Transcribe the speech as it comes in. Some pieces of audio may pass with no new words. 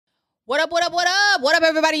What up, what up, what up? What up,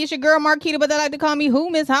 everybody? It's your girl, Marquita, but they like to call me Who,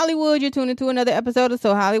 Miss Hollywood. You're tuning to another episode of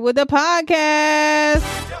So Hollywood, the podcast.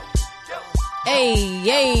 Hey,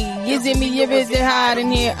 is it me or is it hot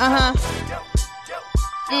in here?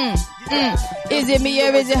 Is it me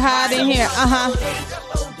or is it hot in here?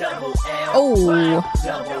 Oh.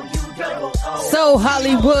 So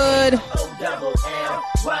Hollywood.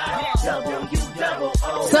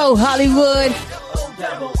 So Hollywood.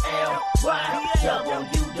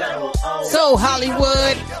 So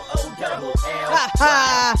Hollywood.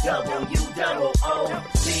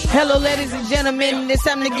 Hello, ladies and gentlemen. It's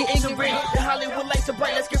time to get ignorant. The Hollywood lights are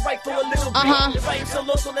bright. Let's get right for a little bit. The vibe's so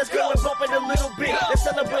low, so let's go and bump it a little bit. Let's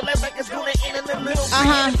celebrate like it's gonna end in a little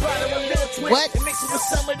bit. What? Mix it with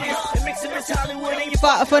some of this. And mix it with Hollywood. And you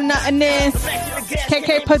fought for nothingness.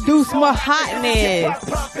 KK produce more hotness.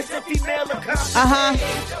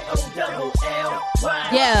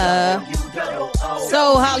 Yeah.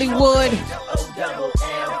 So Hollywood.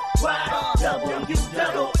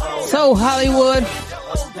 So Hollywood.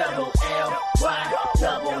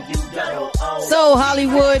 So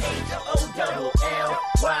Hollywood.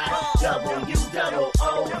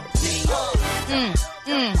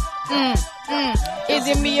 Is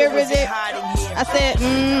it me or is it? I said,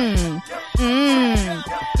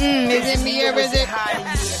 is it me or is it?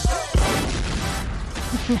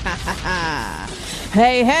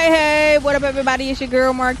 Hey, what up, everybody? It's your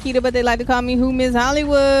girl, Marquita, but they like to call me Who, Miss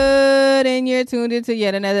Hollywood, and you're tuned into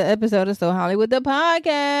yet another episode of So Hollywood, the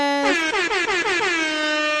podcast.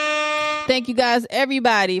 Thank you guys,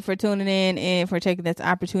 everybody, for tuning in and for taking this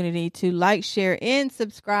opportunity to like, share, and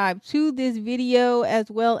subscribe to this video, as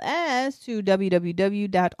well as to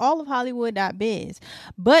www.allofhollywood.biz.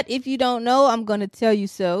 But if you don't know, I'm going to tell you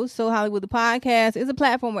so. So Hollywood, the podcast, is a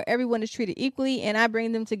platform where everyone is treated equally, and I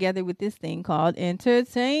bring them together with this thing called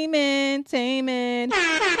entertainment.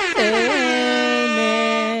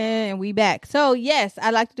 And we back. So yes,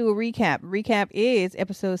 I'd like to do a recap. Recap is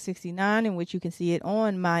episode 69, in which you can see it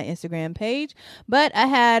on my Instagram page. But I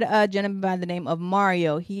had a gentleman by the name of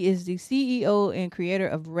Mario. He is the CEO and creator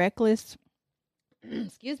of Reckless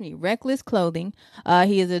Clothing.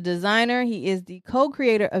 He is a designer. He is the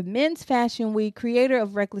co-creator of Men's Fashion Week, creator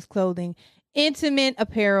of Reckless Clothing, intimate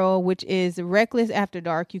apparel, which is Reckless After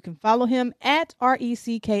Dark. You can follow him at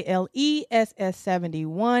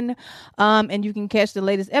RECKLESS71. And you can catch the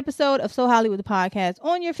latest episode of So Hollywood the Podcast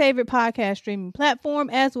on your favorite podcast streaming platform,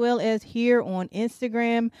 as well as here on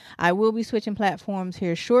Instagram. I will be switching platforms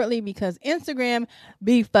here shortly because Instagram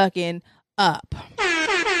be fucking up.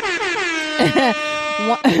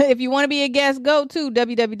 If you want to be a guest, go to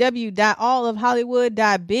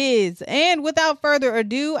www.allofhollywood.biz. And without further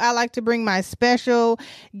ado, I like to bring my special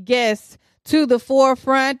guest to the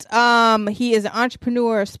forefront. He is an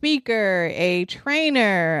entrepreneur, speaker, a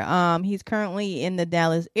trainer. He's currently in the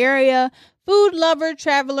Dallas area, food lover,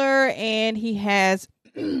 traveler, and he has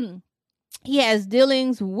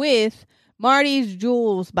dealings with Marty's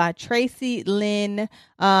Jewels by Tracy Lynn.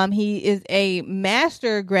 He is a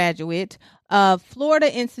master graduate of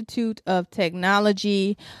Florida Institute of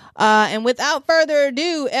Technology. And without further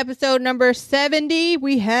ado, episode number 70,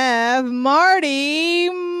 we have Marty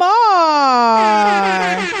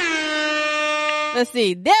Marr. Let's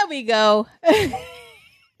see. There we go. Hey.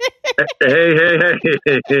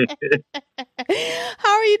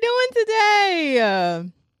 How are you doing today?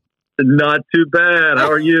 Not too bad.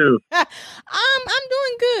 How are you? I'm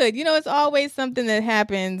doing good. You know, it's always something that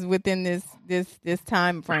happens within this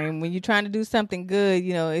time frame. When you're trying to do something good,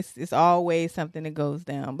 you know, it's always something that goes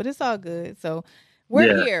down. But it's all good. So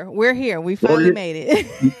we're here. We're here. We finally made it.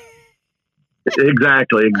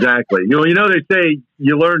 Exactly. You know, they say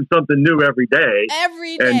you learn something new every day.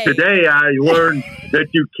 Every day. And today I learned that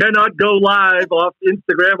you cannot go live off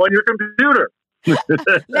Instagram on your computer. They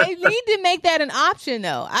need to make that an option,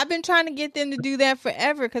 though. I've been trying to get them to do that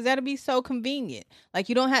forever because that'll be so convenient. Like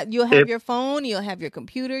you'll have your phone, you'll have your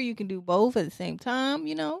computer, you can do both at the same time,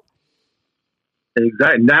 you know.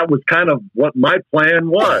 Exactly. And that was kind of what my plan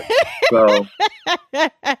was. So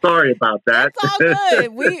sorry about that. It's all good.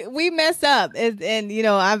 We mess up, and you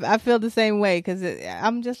know I feel the same way because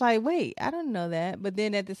I'm just like, wait, I don't know that, but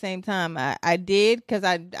then at the same time I did because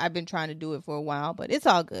I've been trying to do it for a while, but it's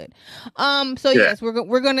all good. Yes,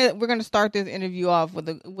 we're gonna start this interview off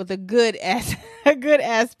with a good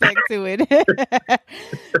aspect to it.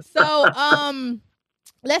 So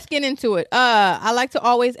let's get into it. I like to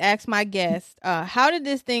always ask my guests, how did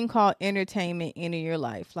this thing called entertainment enter your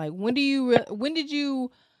life? Like, when did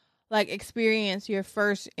you like experience your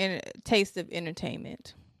first taste of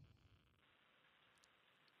entertainment?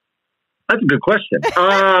 That's a good question.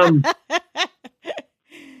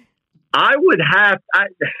 I would have.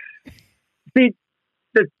 See,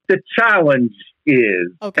 the challenge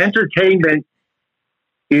is entertainment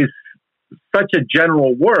is such a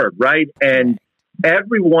general word, right? And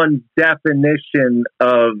everyone's definition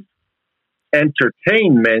of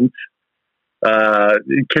entertainment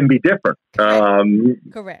can be different.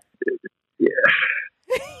 Correct. Yeah.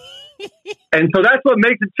 And so that's what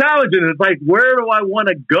makes it challenging. It's like, where do I want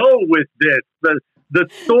to go with this? The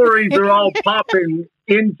stories are all popping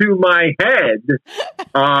into my head.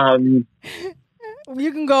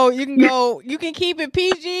 You can keep it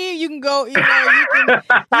PG. You can go, you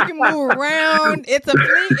can move around. It's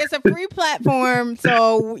a free platform.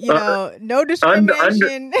 So, no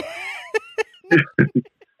discrimination.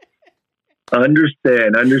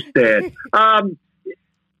 Understand.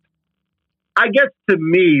 I guess to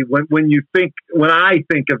me, when I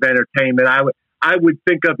think of entertainment, I would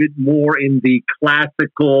think of it more in the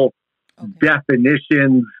classical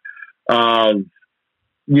definitions of,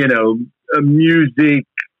 music,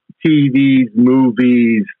 TVs,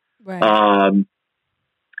 movies,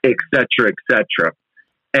 et cetera.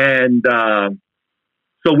 And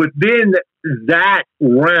so within that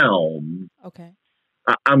realm,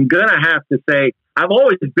 I'm going to have to say I've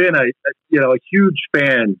always been a huge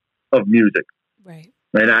fan of music. Right.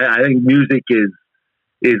 And I think music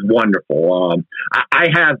is wonderful.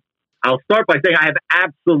 I'll start by saying I have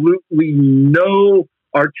absolutely no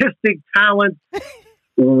artistic talent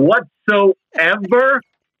whatsoever.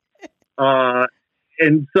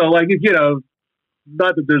 And so,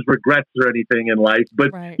 not that there's regrets or anything in life,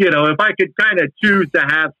 but, if I could kind of choose to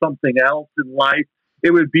have something else in life,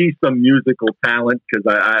 it would be some musical talent, because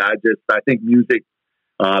I think music,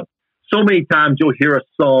 so many times you'll hear a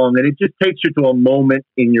song and it just takes you to a moment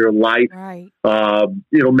in your life. Right.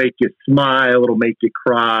 It'll make you smile. It'll make you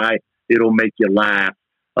cry. It'll make you laugh.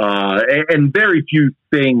 And very few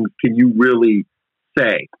things can you really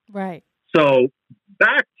say. Right. So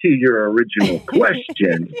back to your original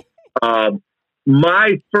question,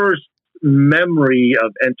 my first memory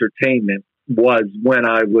of entertainment was when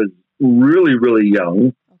I was really, really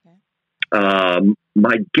young.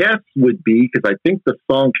 My guess would be, because I think the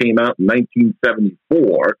song came out in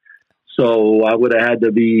 1974, so I would have had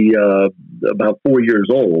to be about 4 years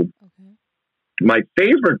old. My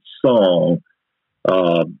favorite song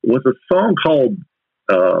was a song called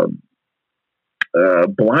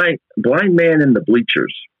Blind Man in the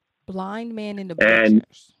Bleachers. Blind Man in the Bleachers. And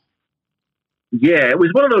yeah, it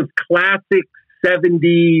was one of those classic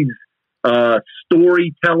 70s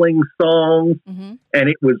storytelling songs. Mm-hmm. And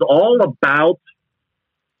it was all about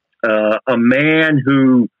a man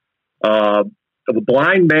a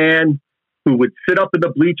blind man who would sit up in the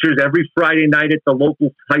bleachers every Friday night at the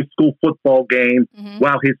local high school football game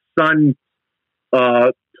while his son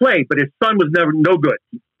played. But his son was no good.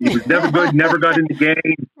 He was never good, never got in the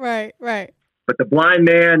game. Right. But the blind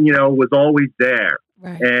man, was always there.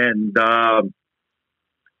 Right. And the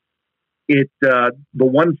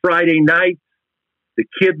one Friday night, the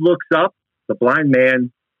kid looks up, the blind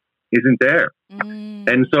man isn't there.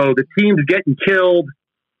 And so the team's getting killed.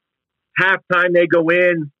 Halftime, they go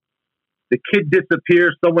in. The kid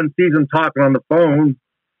disappears. Someone sees him talking on the phone.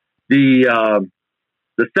 The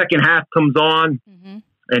second half comes on,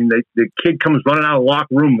 and the kid comes running out of the locker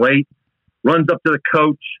room late, runs up to the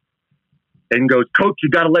coach, and goes, "Coach, you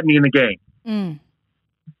got to let me in the game."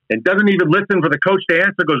 And doesn't even listen for the coach to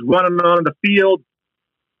answer, goes running on the field,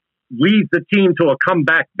 leads the team to a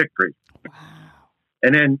comeback victory. Wow.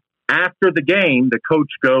 And then after the game, the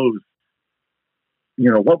coach goes,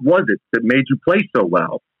 "What was it that made you play so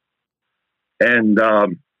well?" And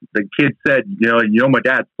the kid said, my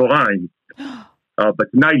dad's blind,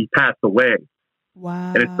 but tonight he passed away.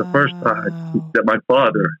 Wow. And it's the first time that my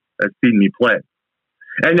father has seen me play.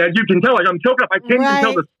 And as you can tell, I'm choking up. I can't even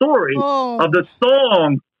tell the story of the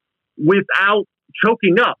song without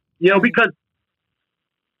choking up, because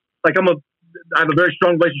I have a very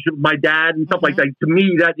strong relationship with my dad and stuff like that. To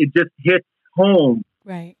me, that it just hits home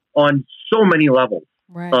on so many levels.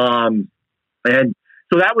 Right. And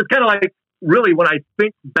so that was kind of like, really, when I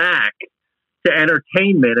think back to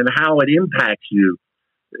entertainment and how it impacts you,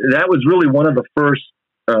 that was really one of the first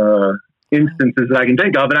instances that I can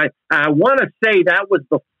think of. And I want to say that was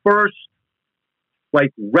the first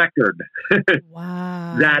record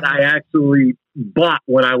that I actually bought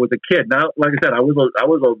when I was a kid. Now, like I said, I was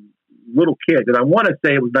a little kid, and I want to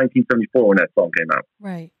say it was 1974 when that song came out.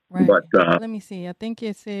 Right. Right. But let me see. I think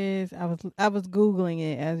it says I was Googling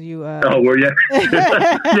it as you. Oh, were you?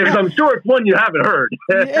 Yeah, because I'm sure it's one you haven't heard.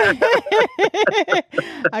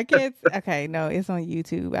 I can't. Okay, no, it's on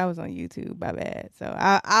YouTube. I was on YouTube. My bad. So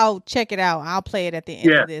I'll check it out. I'll play it at the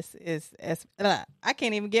end of this. I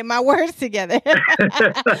can't even get my words together.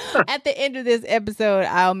 At the end of this episode,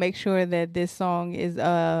 I'll make sure that this song is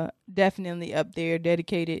definitely up there,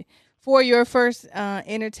 dedicated for your first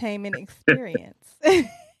entertainment experience.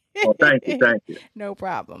 Well, thank you. No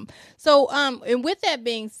problem. So, and with that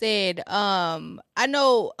being said, I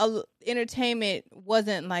know entertainment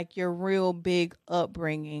wasn't like your real big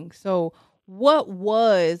upbringing. So, what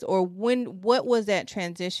was that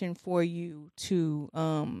transition for you to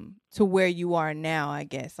where you are now? I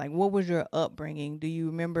guess, like, what was your upbringing? Do you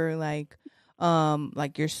remember like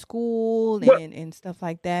your school and stuff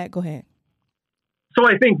like that? Go ahead. So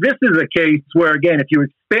I think this is a case where, again, if you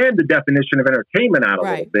expand the definition of entertainment out a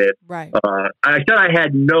little bit, I said I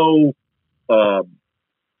had no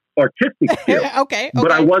artistic skills. Okay.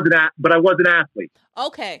 But I was an athlete.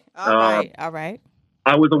 Okay. All right.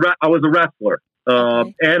 I was a wrestler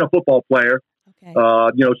and a football player. Okay.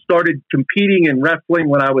 Started competing in wrestling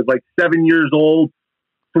when I was like 7 years old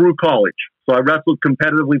through college. So I wrestled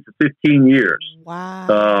competitively for 15 years.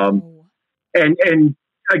 Wow. And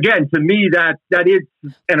again, to me, that is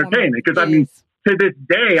entertainment, because I mean, to this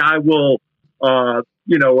day, I will,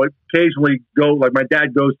 occasionally go. Like my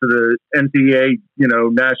dad goes to the NCAA,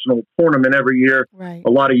 national tournament every year. Right. A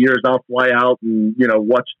lot of years, I'll fly out and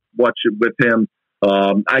watch it with him.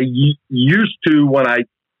 I used to, when I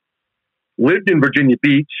lived in Virginia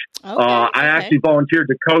Beach. I actually volunteered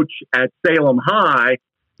to coach at Salem High.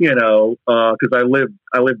 Because I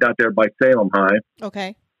lived out there by Salem High.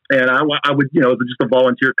 Okay. And I would, just a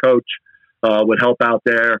volunteer coach, would help out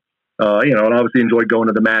there, and obviously enjoy going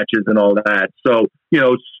to the matches and all that. So,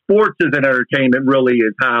 sports as an entertainment really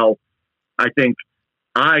is how I think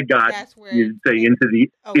I got, you'd say, into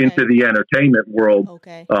the entertainment world,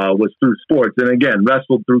 was through sports. And again,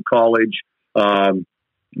 wrestled through college. I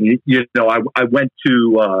went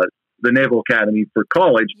to the Naval Academy for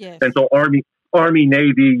college. Yes. And so Army,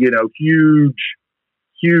 Navy, huge.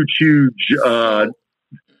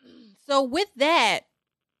 So with that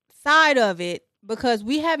side of it, because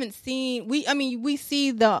we haven't seen, we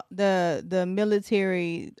see the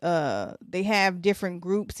military, they have different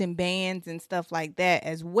groups and bands and stuff like that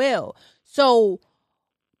as well. So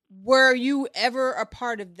were you ever a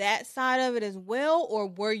part of that side of it as well? Or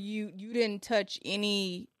were you didn't touch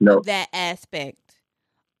any of that aspect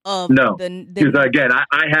of because again,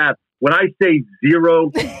 I have, when I say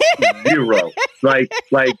zero, like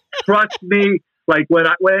trust me. Like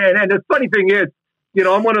and the funny thing is,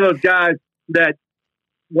 I'm one of those guys that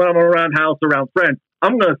when I'm around friends,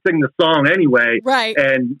 I'm going to sing the song anyway. Right.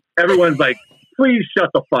 And everyone's like, please shut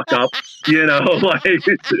the fuck up.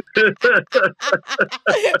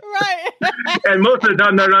 Right. And most of the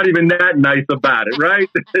time they're not even that nice about it. Right.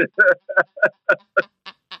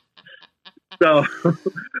 So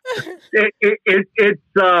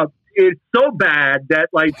it's so bad that,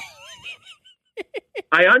 like,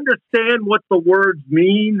 I understand what the words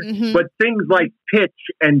mean, but things like pitch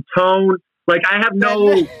and tone, like I have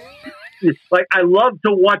no, like I love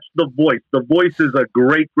to watch The Voice. The Voice is a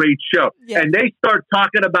great show. Yes. And they start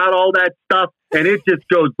talking about all that stuff and it just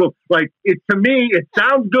goes boom. Like to me, it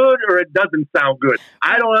sounds good or it doesn't sound good.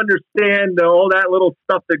 I don't understand all that little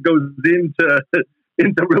stuff that goes into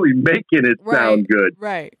really making it sound good.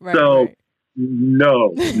 Right. So.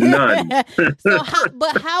 No, none. So,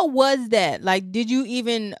 how was that? Like, did you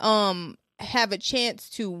even have a chance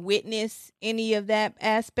to witness any of that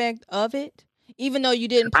aspect of it, even though you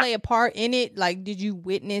didn't play a part in it? Like, did you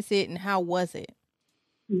witness it, and how was it?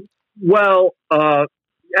 Well,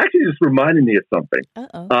 actually, just reminded me of something.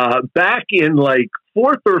 Back in like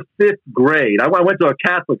 4th or 5th grade, I went to a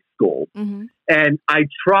Catholic school, and I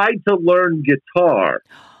tried to learn guitar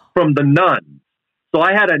from the nuns. So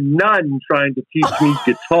I had a nun trying to teach me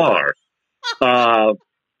guitar.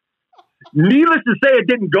 Needless to say, it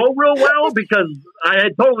didn't go real well because I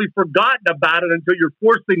had totally forgotten about it until you're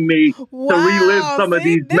forcing me to relive some of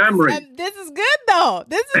these memories. This is good, though.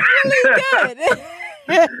 This is really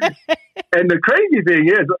good. And the crazy thing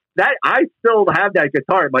is that I still have that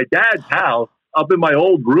guitar at my dad's house up in my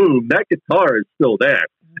old room. That guitar is still there.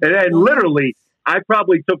 And then literally, I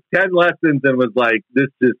probably took 10 lessons and was like, this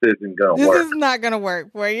just isn't going to work. This is not going to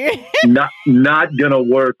work for you. not going to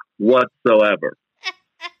work whatsoever.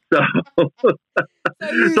 So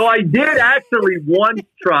I did actually once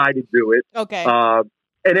try to do it. Okay. And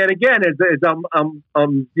then again, as I'm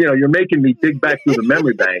you're making me dig back through the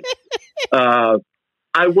memory bank.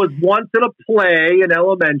 I was once in a play in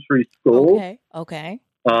elementary school. Okay.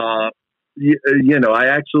 I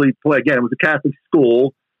actually play, again, it was a Catholic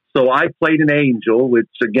school. So I played an angel, which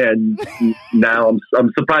again, now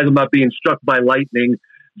I'm surprised I'm not being struck by lightning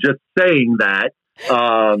just saying that.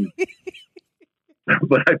 But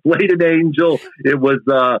I played an angel. It was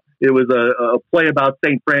a play about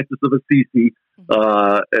St. Francis of Assisi.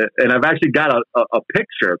 And I've actually got a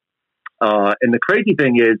picture. And the crazy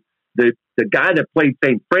thing is the guy that played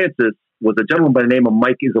St. Francis was a gentleman by the name of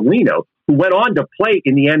Mike Isolino, who went on to play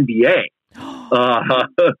in the NBA.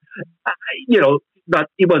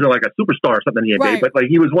 He wasn't like a superstar or something in the NBA, but like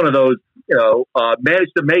he was one of those,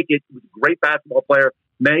 managed to make it. He was a great basketball player.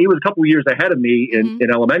 Man, he was a couple of years ahead of me in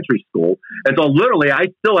elementary school. And so literally I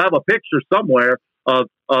still have a picture somewhere of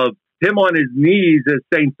him on his knees as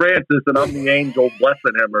St. Francis and I'm the angel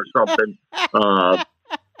blessing him or something.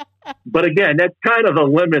 But again, that's kind of the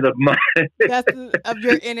limit of my of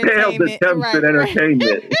your entertainment. Attempts at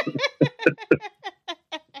entertainment.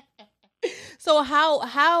 So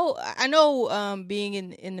how I know being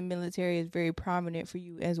in the military is very prominent for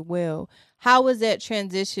you as well. How was that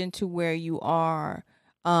transition to where you are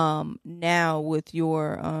now with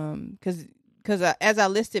your because as I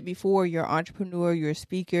listed before, you're an entrepreneur, you're a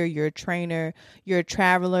speaker, you're a trainer, you're a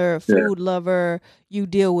traveler, a food lover, you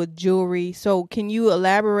deal with jewelry. So can you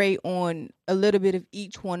elaborate on a little bit of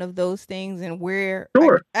each one of those things and where,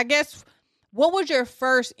 I guess, what was your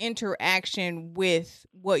first interaction with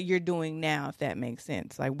what you're doing now, if that makes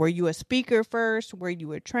sense? Like, were you a speaker first? Were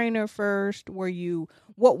you a trainer first? What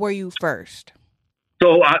were you first?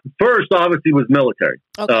 So first, obviously, was military.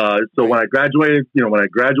 Okay. So when I graduated,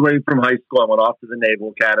 from high school, I went off to the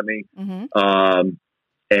Naval Academy, and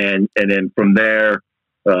then from there,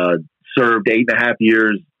 served 8.5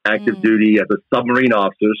 years active duty as a submarine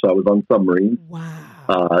officer. So I was on submarines.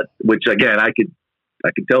 Wow. Which again, I could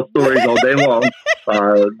tell stories all day long,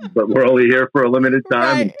 but we're only here for a limited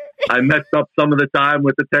time. Right. I messed up some of the time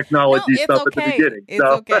with the technology stuff at the beginning. It's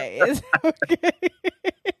okay.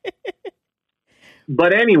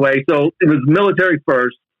 But anyway, so it was military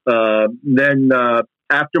first. Then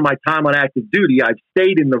after my time on active duty, I've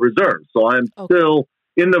stayed in the reserves. So I'm still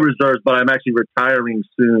in the reserves, but I'm actually retiring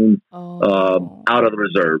soon out of the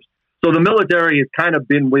reserves. So the military has kind of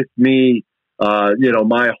been with me,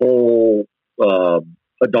 my whole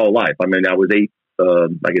adult life. I mean, I was 19.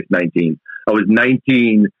 I was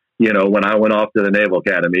 19, when I went off to the Naval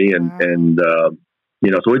Academy and so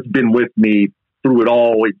it's been with me through it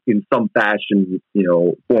all in some fashion,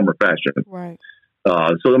 form or fashion. Right.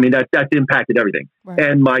 So, I mean, that's impacted everything. Right.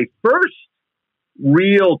 And my first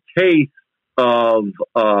real taste of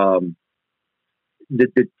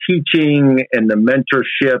the teaching and the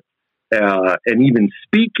mentorship and even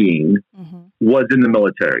speaking was in the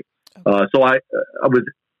military. Okay. So I was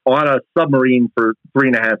on a submarine for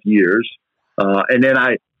 3.5 years. And then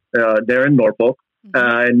there in Norfolk.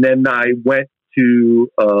 And then I went to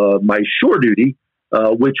my shore duty,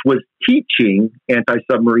 which was teaching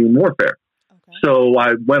anti-submarine warfare. Okay. So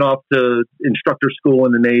I went off to instructor school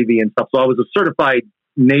in the Navy and stuff. So I was a certified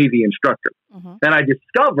Navy instructor. And I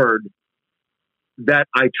discovered that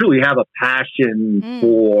I truly have a passion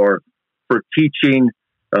for teaching.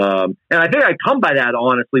 And I think I come by that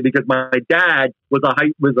honestly because my dad was a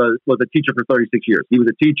teacher for 36 years. He was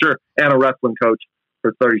a teacher and a wrestling coach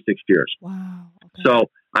for 36 years. Wow. Okay. So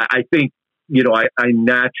I think, I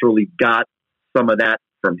naturally got some of that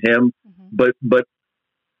from him, but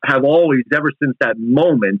have always, ever since that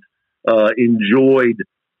moment, enjoyed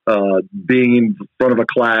being in front of a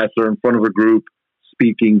class or in front of a group,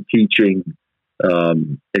 speaking, teaching,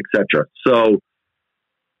 etc. So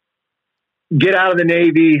get out of the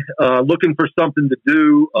Navy, looking for something to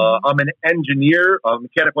do. I'm an engineer, a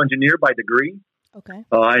mechanical engineer by degree. Okay.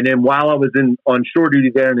 And then while I was on shore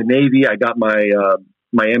duty there in the Navy, I got my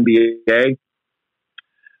MBA.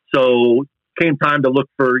 So came time to look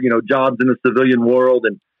for, jobs in the civilian world.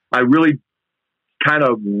 And I really kind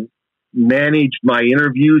of managed my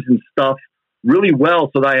interviews and stuff really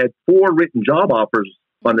well. So that I had 4 written job offers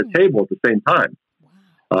on the table at the same time.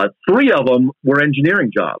 Wow. 3 of them were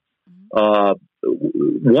engineering jobs.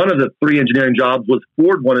 One of the 3 engineering jobs was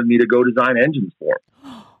Ford wanted me to go design engines for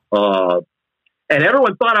them. And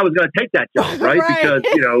everyone thought I was going to take that job, right? Because,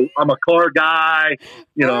 I'm a car guy,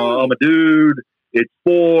 I'm a dude. It's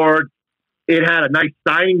Ford. It had a nice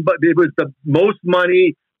signing, but it was the most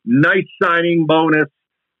money, nice signing bonus.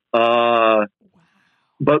 But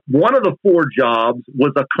one of the 4 jobs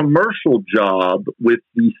was a commercial job with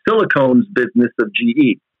the silicones business of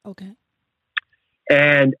GE. Okay.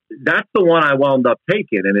 And that's the one I wound up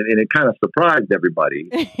taking, and it kind of surprised everybody.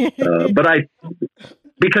 But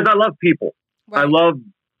Because I love people. Right. I love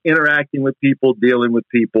interacting with people, dealing with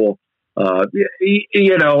people.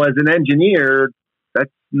 You know, as an engineer,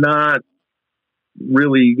 that's not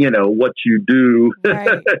really, you know, what you do.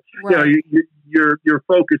 Right. You know, your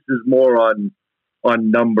focus is more on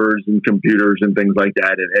numbers and computers and things like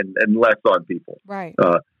that, and less on people. Right.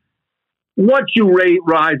 Once you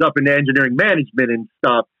rise up into engineering management and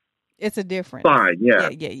stuff, it's a difference. Fine, yeah,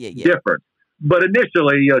 different. But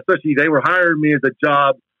initially, especially, they were hiring me as a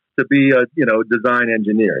job to be a design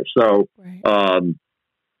engineer. So, right.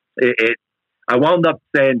 I wound up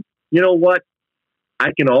saying, you know what,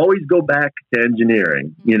 I can always go back to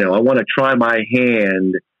engineering. Mm-hmm. You know, I want to try my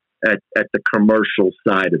hand at the commercial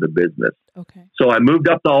side of the business. Okay. So I moved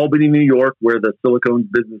up to Albany, New York, where the silicones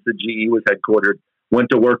business at GE was headquartered. Went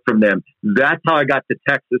to work from them. That's how I got to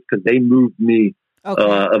Texas, because they moved me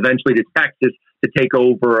eventually to Texas to take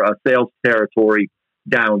over a sales territory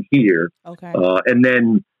down here. Okay. And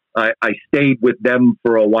then I stayed with them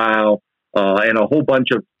for a while, and a whole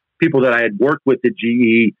bunch of people that I had worked with at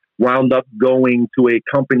GE wound up going to a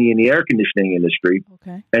company in the air conditioning industry.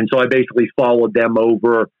 Okay. And so I basically followed them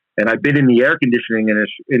over, and I've been in the air conditioning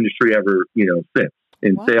industry ever, since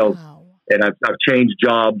in sales. And I've changed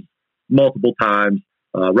jobs multiple times.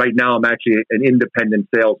 Right now I'm actually an independent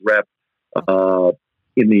sales rep,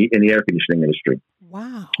 in the air conditioning industry.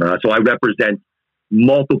 Wow. So I represent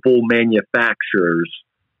multiple manufacturers,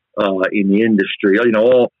 in the industry,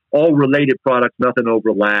 all related products, nothing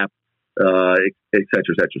overlap, et cetera, et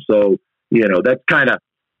cetera. So, that's kind of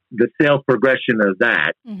the sales progression of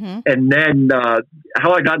that. Mm-hmm. And then,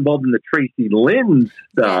 how I got involved in the Tracy Lynn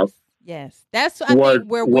stuff. Yes. That's, I think,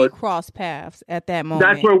 where we crossed paths at that moment.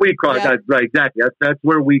 That's where we crossed. Yep. Right. Exactly. That's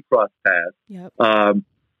where we crossed paths. Yep.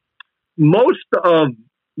 Most of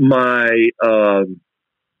my,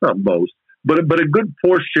 not most, but a good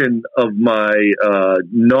portion of my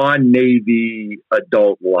non-Navy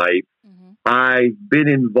adult life, mm-hmm. I've been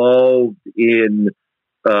involved in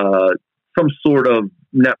some sort of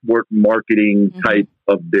network marketing mm-hmm. type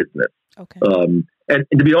of business. Okay. And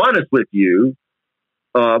to be honest with you,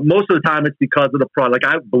 most of the time it's because of the product.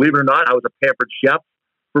 Like, believe it or not, I was a Pampered Chef.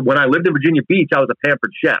 When I lived in Virginia Beach, I was a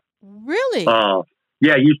Pampered Chef. Really?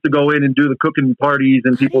 Yeah, I used to go in and do the cooking parties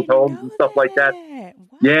in people's homes and stuff like that. Wow.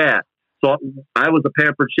 Yeah. So I was a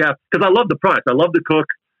Pampered Chef because I love the products. I love to cook.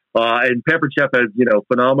 And Pampered Chef has,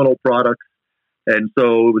 phenomenal products. And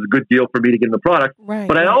so it was a good deal for me to get in the product. Right,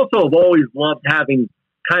 but I also have always loved having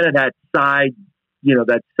kind of that side,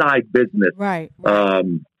 that side business. Right.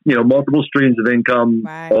 Multiple streams of income,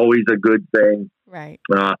 right. Always a good thing. Right.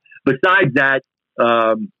 Besides that,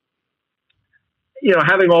 having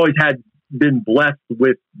always been blessed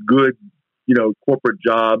with good, corporate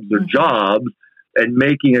jobs or mm-hmm. jobs and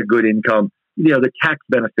making a good income, the tax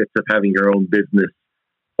benefits of having your own business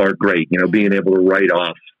are great. Mm-hmm. Being able to write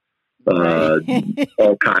off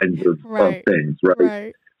all kinds of things,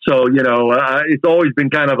 right? So, it's always been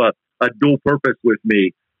kind of a dual purpose with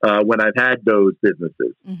me when I've had those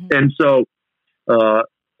businesses. Mm-hmm. And so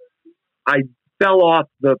I fell off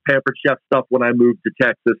the Pampered Chef stuff when I moved to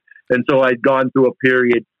Texas. And so I'd gone through a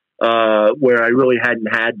period where I really hadn't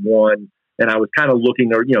had one, and I was kind of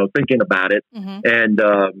looking or, thinking about it. Mm-hmm. And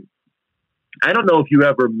I don't know if you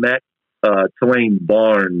ever met Tulane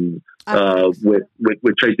Barnes with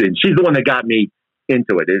Tracy. And she's the one that got me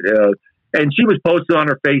into it. And she was posted on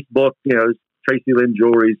her Facebook, Tracy Lynn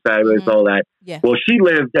Jewelry is fabulous, mm-hmm. all that. Yeah. Well, she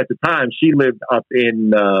lived up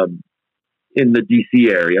in the DC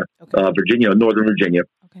area, okay. Virginia, Northern Virginia.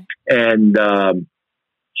 Okay. And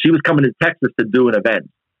she was coming to Texas to do an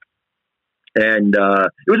event. And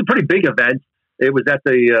it was a pretty big event. It was at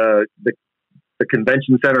the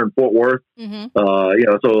convention center in Fort Worth. Mm-hmm.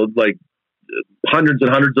 So like hundreds and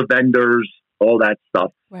hundreds of vendors, all that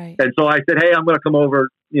stuff. Right. And so I said, hey, I'm going to come over,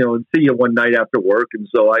 and see you one night after work. And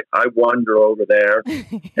so I wander over there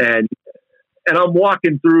and I'm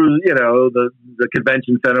walking through, the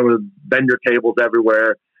convention center with vendor tables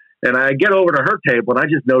everywhere. And I get over to her table and I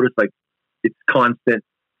just notice like it's constant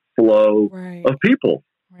flow right. of people.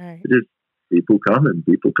 Right. Just people coming.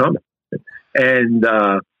 And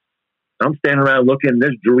I'm standing around looking,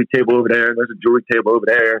 there's a jewelry table over there. There's a jewelry table over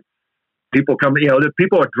there. People coming, the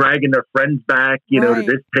people are dragging their friends back, right. to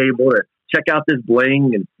this table to check out this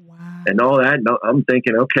bling and wow. and all that. And I'm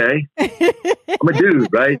thinking, okay, I'm a dude,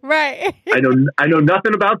 right? Right. I know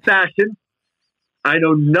nothing about fashion. I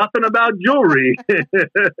know nothing about jewelry, but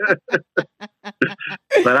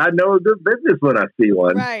I know a good business when I see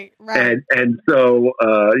one. Right. And so,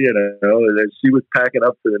 as she was packing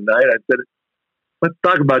up for the night, I said, let's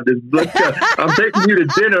talk about this. I'm taking you to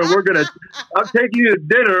dinner.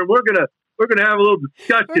 We're gonna we're gonna have a little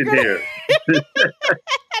discussion here.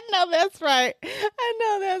 I know that's right.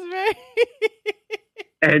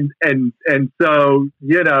 And so,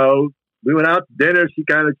 you know, we went out to dinner. She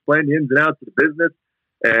kind of explained the ins and outs of the business,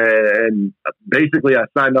 and basically I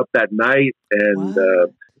signed up that night. And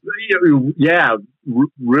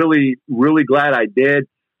really, really glad I did.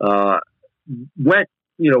 Went,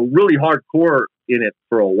 you know, really hardcore in it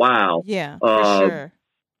for a while. Yeah, for sure.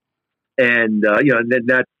 And you know, and then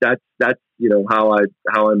that's you know how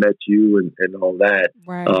I met you and all that.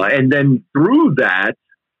 Right. And then through that,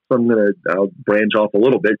 so I'll branch off a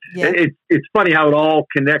little bit. Yeah. It's funny how it all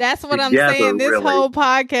connects. That's what together, I'm saying. This really. whole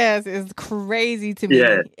podcast is crazy to me.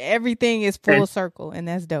 Yeah. Everything is full circle, and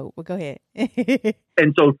that's dope. But go ahead.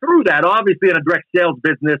 And so through that, obviously in a direct sales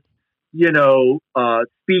business, you know,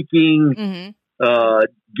 speaking,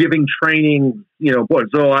 giving training, you know,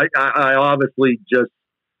 so I obviously just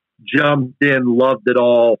jumped in, loved it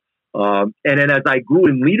all. And then as I grew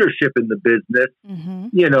in leadership in the business,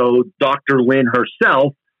 you know, Dr. Lynn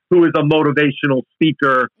herself, who is a motivational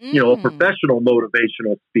speaker, you know, a professional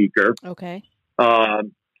motivational speaker. Okay.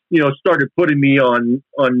 You know, started putting me on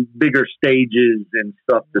bigger stages and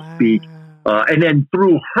stuff to speak. And then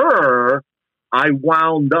through her, I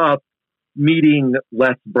wound up meeting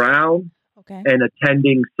Les Brown and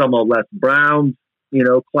attending some of Les Brown's, you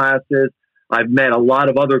know, classes. I've met a lot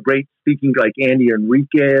of other great speaking, like Andy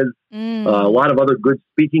Enriquez, a lot of other good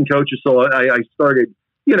speaking coaches. So I started,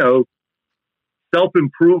 you know,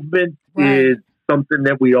 self-improvement is something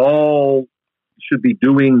that we all should be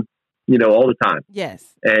doing, you know, all the time. Yes.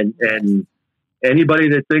 And anybody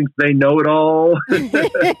that thinks they know it all,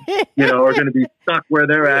 you know, are going to be stuck where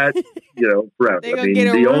they're at, you know, forever. They're going to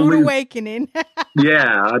get a rude awakening.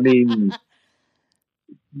 Yeah. I mean,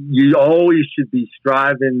 you always should be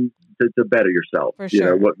striving to better yourself. For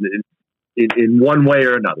sure. You know, in one way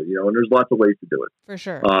or another, you know, and there's lots of ways to do it. For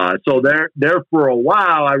sure. So there for a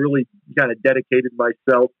while, I really kind of dedicated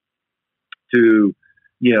myself to,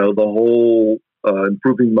 you know, the whole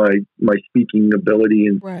improving my speaking ability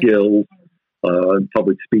and skills,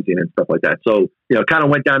 public speaking and stuff like that. So, you know, kind of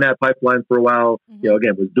went down that pipeline for a while. You know,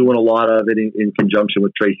 again, was doing a lot of it in conjunction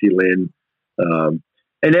with Tracy Lynn. And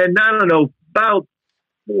then, I don't know, about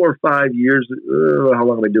 4 or 5 years, how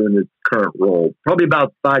long am I doing this current role? Probably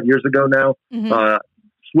about 5 years ago now.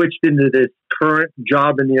 Switched into this current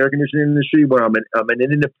job in the air conditioning industry where I'm an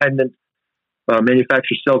independent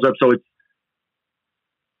manufacturer sales rep. So it's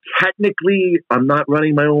technically I'm not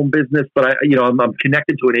running my own business, but I'm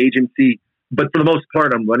connected to an agency. But for the most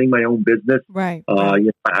part, I'm running my own business. Right.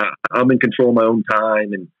 You know, I'm in control of my own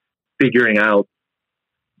time and figuring out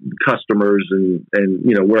customers and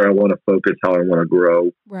you know where I want to focus, how I want to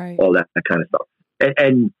grow, all that kind of stuff.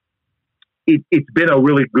 And it's been a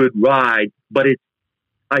really good ride, but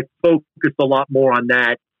I focused a lot more on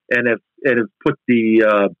that and have put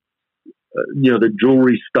the you know, the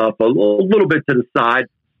jewelry stuff a little bit to the side.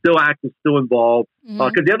 Still active, still involved.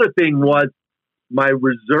 Because the other thing was my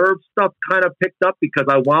reserve stuff kind of picked up because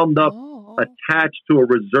I wound up attached to a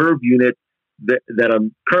reserve unit that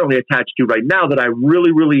I'm currently attached to right now that I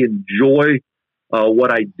really, really enjoy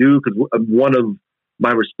what I do, because one of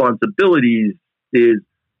my responsibilities is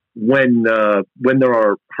when there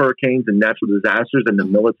are hurricanes and natural disasters and the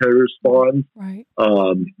military responds,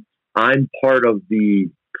 I'm part of the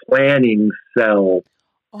planning cell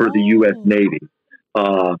for the U.S. Navy.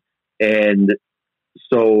 And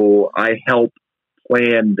so I help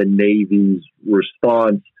plan the Navy's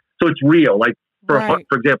response. So it's real. Like, for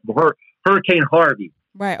example, Hurricane Harvey.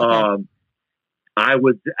 Right. Okay. I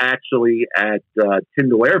was actually at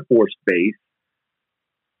Tyndall Air Force Base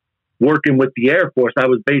working with the Air Force. I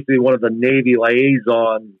was basically one of the Navy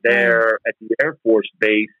liaisons there at the Air Force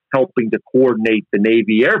Base, helping to coordinate the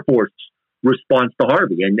Navy Air Force response to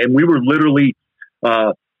Harvey. And we were literally,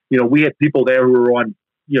 you know, we had people there who were on,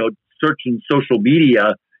 you know, searching social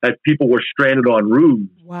media as people were stranded on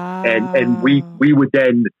roofs. Wow. And we would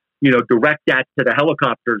then, you know, direct that to the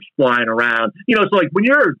helicopters flying around. You know, so like when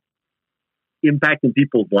you're impacting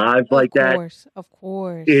people's lives like that, of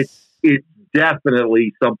course, it's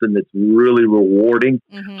definitely something that's really rewarding.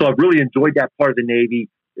 So I've really enjoyed that part of the Navy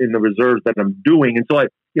in the reserves that I'm doing. And so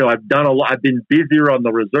I've done a lot. I've been busier on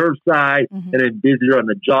the reserve side and then busier on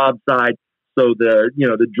the job side. So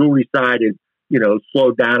the jewelry side is, you know,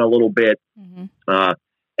 slowed down a little bit.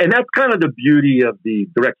 And that's kind of the beauty of the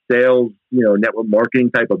direct sales, you know, network marketing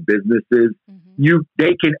type of businesses.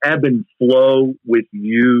 They can ebb and flow with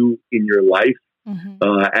you in your life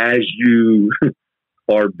as you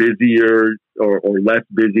are busier or less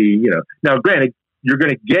busy, you know. Now, granted, you're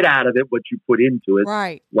going to get out of it what you put into it,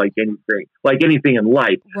 right? Like anything in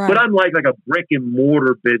life. Right. But unlike like a brick and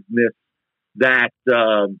mortar business that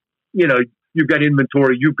you've got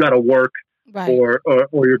inventory, you've got to work, right. or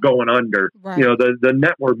you're going under. Right. The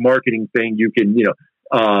network marketing thing, you can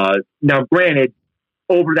now granted,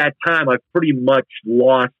 over that time I've pretty much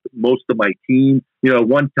lost most of my team.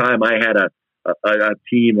 One time I had a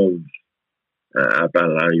team of I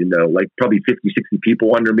don't even know, like probably 50, 60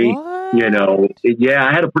 people under me. What?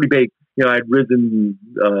 I had a pretty big, I'd risen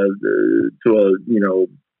to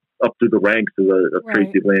up through the ranks of right.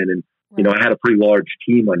 Tracy Lynn, and right. I had a pretty large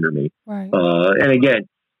team under me. Right. And again,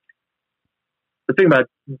 the thing about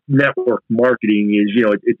network marketing is,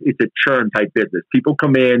 it's a churn type business. People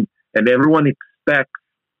come in and everyone expects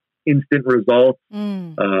instant results,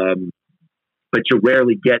 but you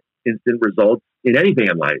rarely get instant results in anything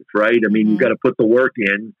in life, right? I mean, you got to put the work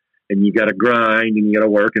in, and you got to grind, and you got to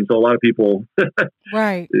work. And so a lot of people,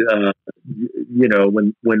 right?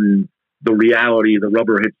 When the reality, the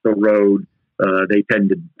rubber hits the road, they tend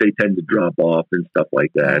to drop off and stuff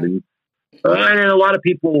like that. And a lot of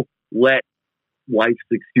people let life's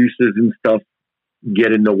excuses and stuff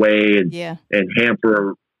get in the way and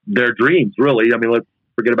hamper their dreams. Really, I mean, let's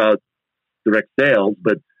forget about direct sales,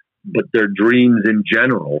 but their dreams in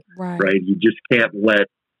general, right? You just can't let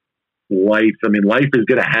life. I mean, life is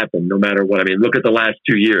going to happen no matter what. I mean, look at the last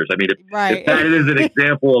 2 years. I mean, if that is an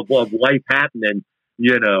example of life happening,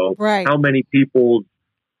 how many people's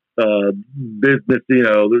business,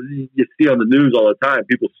 you see on the news all the time,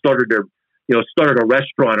 people started a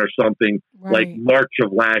restaurant or something like March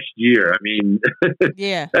of last year. I mean,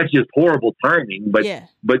 that's just horrible timing, but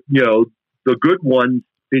the good ones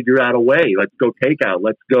figure out a way. Let's go takeout.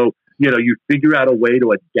 Let's go, you figure out a way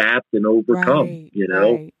to adapt and overcome,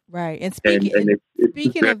 Right. And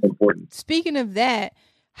speaking of that,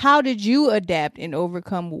 how did you adapt and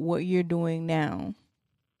overcome what you're doing now?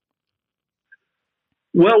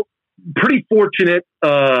 Well, pretty fortunate,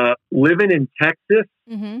 living in Texas.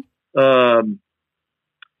 Mm-hmm.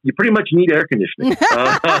 You pretty much need air conditioning.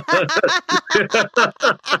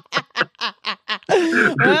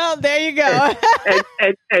 Well, there you go.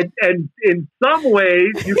 and in some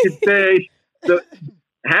ways, you could say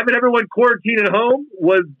having everyone quarantined at home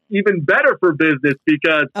was even better for business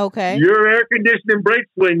because your air conditioning breaks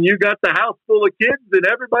when you got the house full of kids and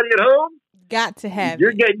everybody at home. Got to have.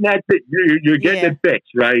 You're getting that. You're getting it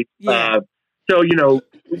fixed, right? Yeah. So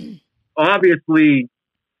obviously,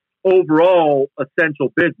 overall essential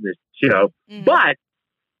business, but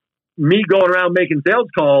me going around making sales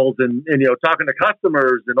calls and talking to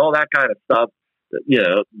customers and all that kind of stuff,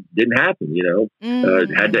 didn't happen.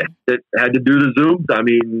 Had to do the Zooms. I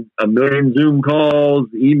mean, a million Zoom calls,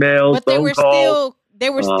 emails, but phone calls. They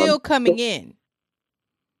were still coming in.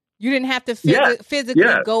 You didn't have to physically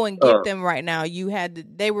go and get them right now. You had to,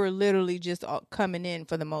 they were literally just coming in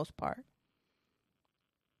for the most part.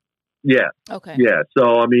 Yeah. Okay. Yeah.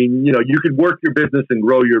 So, I mean, you could work your business and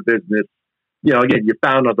grow your business. Again, you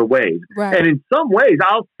found other ways. Right. And in some ways,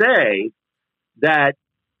 I'll say that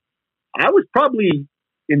I was probably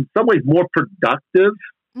in some ways more productive,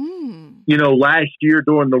 last year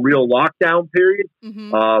during the real lockdown period.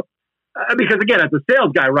 Mm-hmm. Because again, as a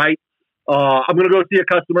sales guy, right, I'm going to go see a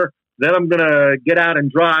customer, then I'm going to get out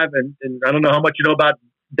and drive. And I don't know how much you know about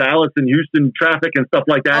Dallas and Houston traffic and stuff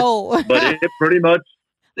like that. Oh. But it pretty much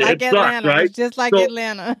like Atlanta, sucks, right? It's just like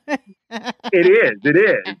Atlanta. It is.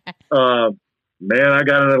 Man, I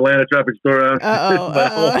got an Atlanta traffic story on.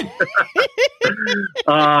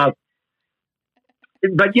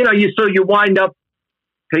 But you wind up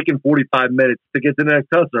taking 45 minutes to get to the next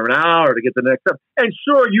customer, an hour to get to the next customer. And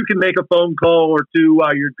sure, you can make a phone call or two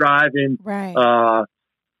while you're driving. Right.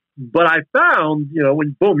 But I found,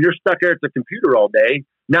 when boom, you're stuck there at the computer all day.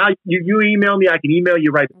 Now you email me, I can email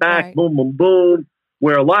you right back. Right. Boom, boom, boom.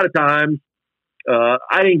 Where a lot of times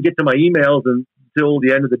I didn't get to my emails until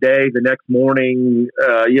the end of the day, the next morning.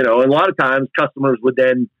 And a lot of times customers would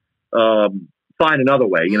then find another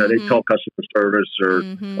way. They'd call customer service or,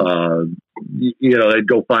 they'd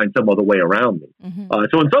go find some other way around me. Mm-hmm.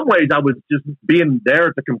 So in some ways, I was just being there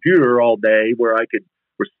at the computer all day where I could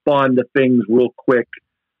respond to things real quick,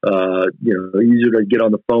 easier to get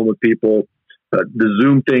on the phone with people. The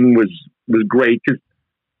Zoom thing was great because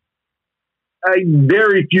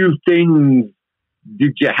very few things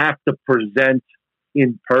did you have to present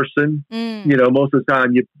in person. Most of the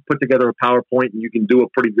time you put together a PowerPoint and you can do a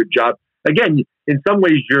pretty good job. Again, in some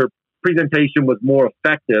ways your presentation was more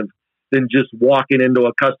effective than just walking into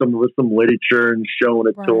a customer with some literature and showing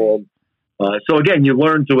it to them. So again, you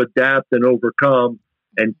learn to adapt and overcome.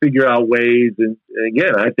 and figure out ways. And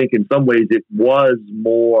again, I think in some ways it was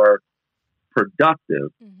more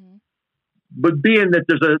productive. Mm-hmm. But being that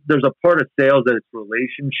there's a part of sales that it's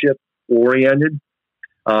relationship oriented,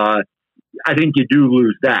 I think you do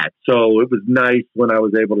lose that. So it was nice when I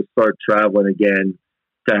was able to start traveling again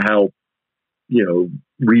to help,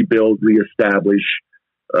 rebuild, reestablish,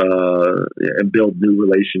 and build new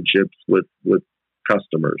relationships with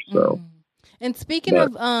customers. So. And speaking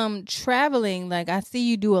of traveling, like I see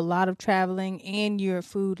you do a lot of traveling and you're a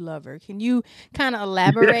food lover. Can you kind of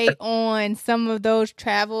elaborate on some of those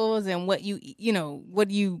travels and what you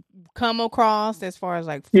come across as far as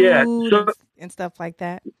like food and stuff like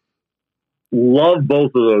that? Love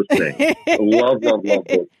both of those things. love both of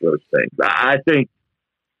those things. I think,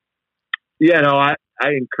 I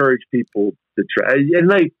encourage people to try.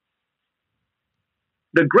 And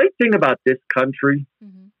the great thing about this country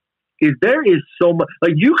is there is so much,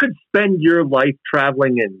 like you could spend your life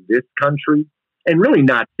traveling in this country and really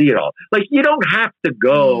not see it all. Like you don't have to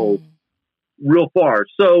go real far.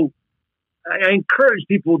 So I encourage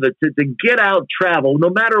people to get out, travel, no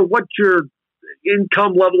matter what your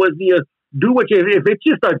income level is. Do if it's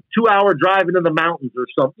just a 2-hour drive into the mountains or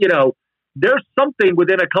something, there's something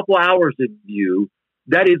within a couple hours of you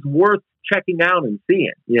that is worth checking out and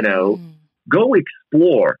seeing, go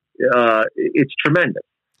explore. It's tremendous.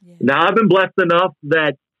 Yeah. Now I've been blessed enough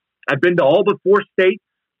that I've been to all but 4 states.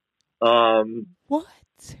 What?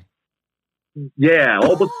 Yeah,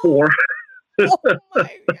 all but 4. Oh my God.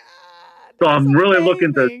 So I'm really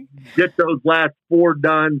looking to get those last 4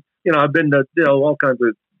 done. I've been to all kinds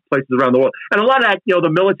of places around the world, and a lot of that, the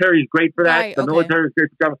military is great for that. Right, the military is great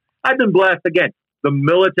for travel. I've been blessed. Again, the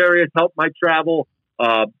military has helped my travel,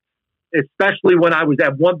 especially when I was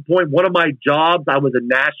at one point. One of my jobs, I was a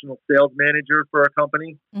national sales manager for a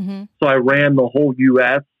company, so I ran the whole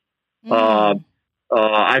U.S.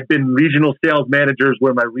 I've been regional sales managers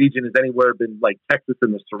where my region is anywhere been like Texas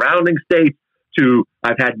and the surrounding states. To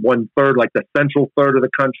I've had 1/3, like the central third of the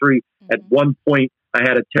country. At one point, I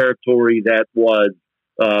had a territory that was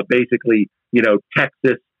basically,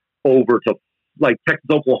 Texas over to like Texas,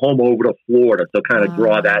 Oklahoma over to Florida. So kind of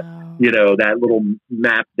draw that, that little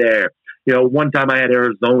map there. One time I had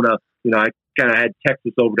Arizona, I kind of had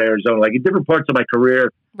Texas over to Arizona, like in different parts of my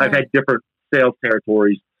career, I've had different sales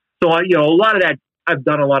territories. So a lot of that, I've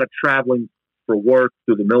done a lot of traveling for work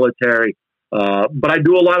through the military, but I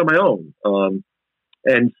do a lot of my own.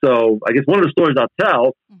 And so I guess one of the stories I'll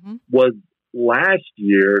tell was last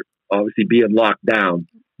year, obviously being locked down,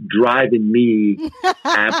 driving me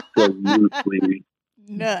absolutely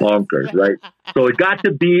bonkers, right? So it got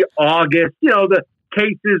to be August, the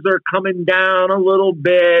cases are coming down a little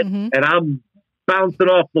bit and I'm bouncing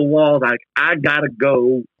off the walls. Like, I gotta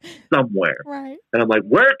go somewhere. Right. And I'm like,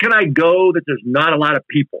 where can I go that there's not a lot of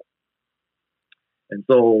people? And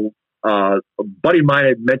so a buddy of mine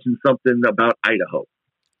had mentioned something about Idaho.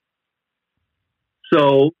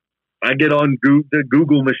 So I get on the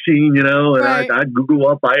Google machine, and I Google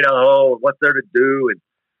up Idaho and what's there to do.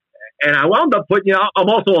 And I wound up putting, I'm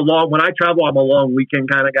also when I travel, I'm a long weekend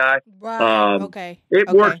kind of guy. Right. It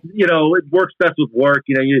works, it works best with work.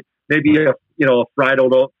 Maybe a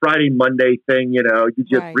Friday, Monday thing, you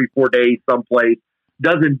just 3-4 days someplace.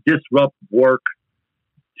 Doesn't disrupt work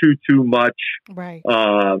too much. Right.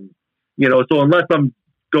 So unless I'm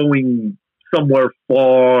going somewhere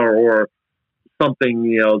far or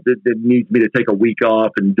something, that needs me to take a week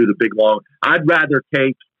off and do the big long, I'd rather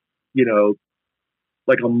take,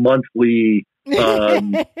 like a monthly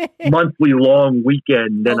long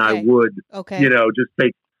weekend than I would, just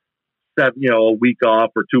take a week off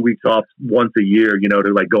or 2 weeks off once a year,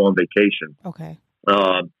 to like go on vacation. Okay.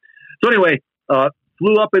 So anyway,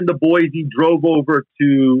 flew up into Boise, drove over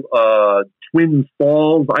to Twin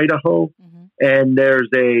Falls, Idaho, and there's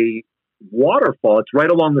a waterfall. It's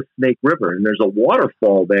right along the Snake River, and there's a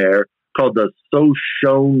waterfall there called the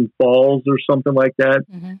Shoshone Falls or something like that.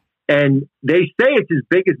 And they say it's as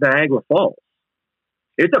big as Niagara Falls.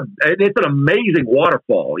 It's an amazing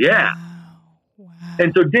waterfall. Yeah. Wow.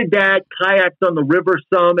 And so did that, kayaked on the river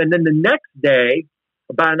some, and then the next day,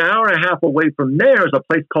 about an hour and a half away from there, is a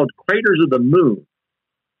place called Craters of the Moon.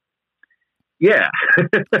 Yeah.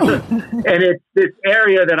 And it's this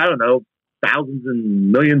area that, I don't know, thousands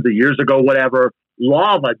and millions of years ago, whatever,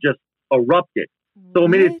 lava just erupted. So, I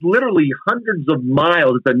mean, it's literally hundreds of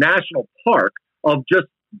miles. It's a national park of just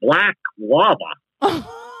black lava. What?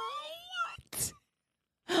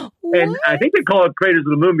 And I think they call it Craters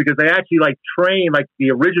of the Moon because they actually trained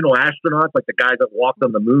the original astronauts, the guys that walked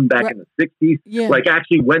on the moon back in the 60s,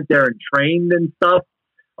 actually went there and trained and stuff.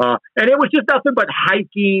 And it was just nothing but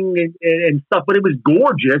hiking and stuff, but it was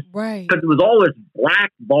gorgeous. Right. Because it was all this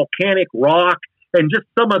black volcanic rock and just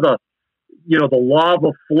some of the, the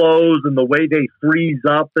lava flows and the way they freeze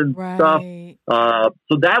up and stuff.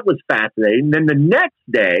 So that was fascinating. Then the next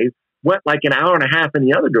day went like an hour and a half in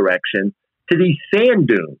the other direction to these sand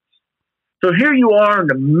dunes. So here you are in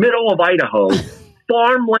the middle of Idaho,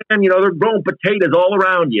 farmland, they're growing potatoes all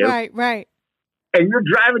around you. Right. And you're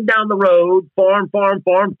driving down the road, farm,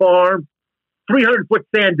 300-foot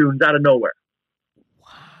sand dunes out of nowhere.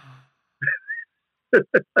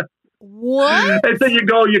 Wow. What? And so you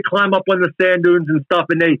climb up on the sand dunes and stuff,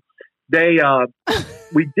 and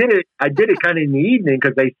we did it. I did it kind of in the evening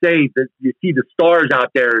because they say that you see the stars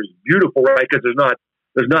out there is beautiful, right? Because there's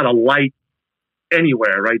not a light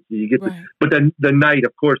anywhere, right? So you get, but then the night,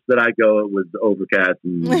 of course, that I go, it was overcast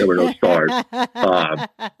and there were no stars.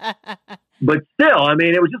 But still, I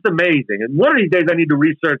mean, it was just amazing. And one of these days, I need to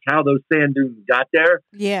research how those sand dunes got there.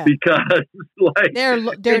 Yeah, because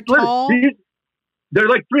they're tall. They're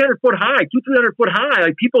like 300-foot high, 300-foot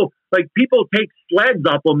high. People take sleds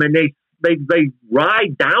up them and they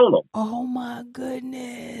ride down them. Oh my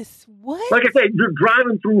goodness! What? Like I said, you're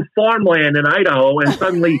driving through farmland in Idaho and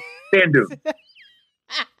suddenly sand dunes.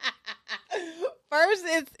 First,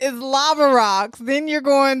 it's lava rocks. Then you're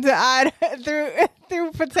going to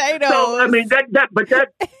through potatoes. So I mean that's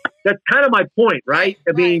kind of my point, right?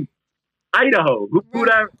 I mean, Idaho. Who'd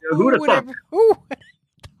have thought?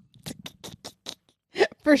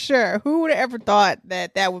 For sure. Who would have ever thought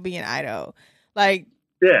that would be in Idaho? Like,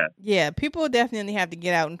 yeah. People definitely have to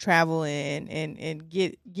get out and travel and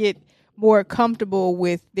get more comfortable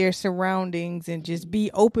with their surroundings and just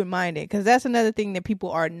be open-minded, because that's another thing that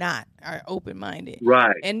people are open-minded,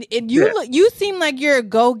 right? And you seem like you're a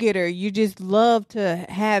go-getter. You just love to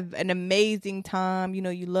have an amazing time.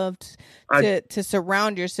 You love to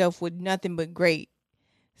surround yourself with nothing but great.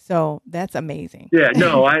 So that's amazing. Yeah,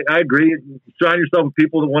 no, I agree. Surround yourself with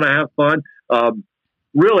people that want to have fun.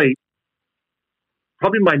 Really,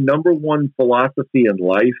 probably my number one philosophy in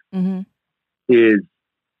life is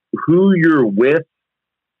who you're with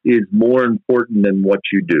is more important than what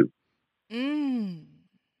you do.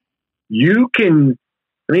 You can,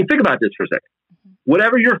 think about this for a second.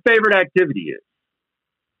 Whatever your favorite activity is,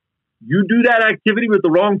 you do that activity with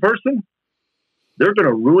the wrong person, they're going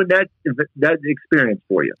to ruin that experience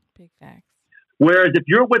for you. Big facts. Whereas if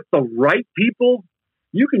you're with the right people,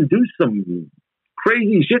 you can do some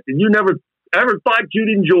crazy shit that you never ever thought you'd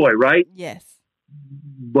enjoy, right? Yes.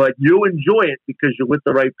 But you'll enjoy it because you're with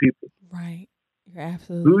the right people. Right. You're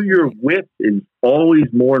absolutely Who you're with is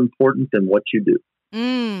always more important than what you do.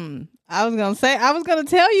 I was going to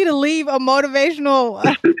tell you to leave a motivational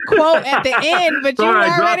quote at the end, but Sorry,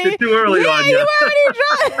 I dropped it too early on you. You already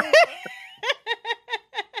dropped it.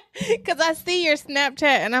 Because I see your Snapchat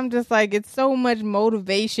and I'm just like, it's so much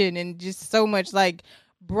motivation and just so much like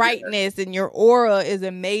brightness, and your aura is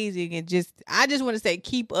amazing. And I just want to say,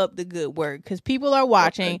 keep up the good work, because people are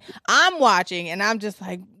watching. Okay. I'm watching, and I'm just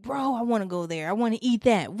like, bro, I want to go there. I want to eat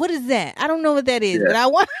that. What is that? I don't know what that is, but I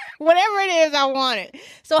want whatever it is. I want it.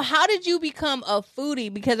 So how did you become a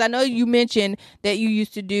foodie? Because I know you mentioned that you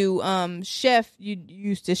used to do chef. You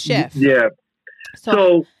used to chef. Yeah.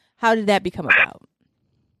 So how did that become about?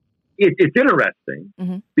 It's interesting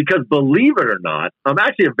because, believe it or not, I'm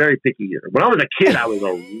actually a very picky eater. When I was a kid, I was I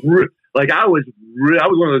was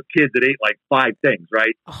one of those kids that ate like 5 things,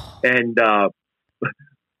 right? Oh. And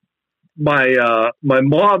my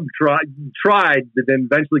mom tried, but then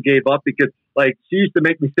eventually gave up because she used to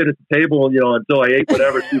make me sit at the table, until I ate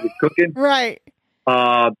whatever she was cooking. Right.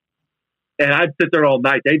 And I'd sit there all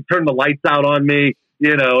night. They'd turn the lights out on me.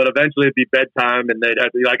 And eventually it'd be bedtime, and they'd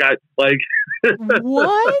have to be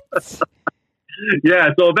what? Yeah.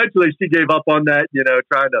 So eventually she gave up on that,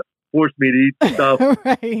 trying to force me to eat stuff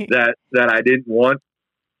right. that I didn't want.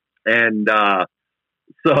 And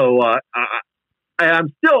so I am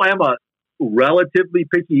a relatively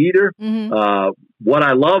picky eater. What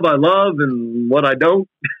I love, and what I don't,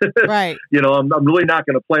 right. I'm really not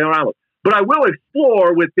going to play around with. But I will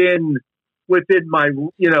explore within my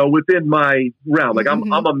realm. Like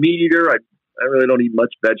I'm a meat eater. I really don't eat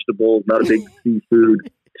much vegetables. Not a big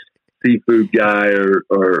seafood guy, or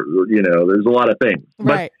there's a lot of things.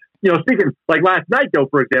 Right. But speaking like last night though,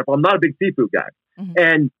 for example, I'm not a big seafood guy,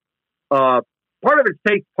 and part of it's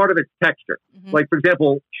taste, part of it's texture. Like for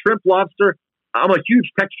example, shrimp, lobster. I'm a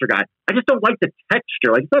huge texture guy. I just don't like the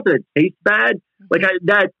texture. Like it's not that it tastes bad. Like I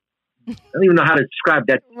don't even know how to describe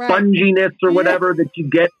that sponginess or whatever that you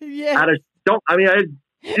get out of. I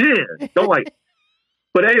don't like it.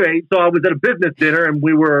 But anyway, so I was at a business dinner, and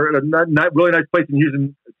we were at a really nice place in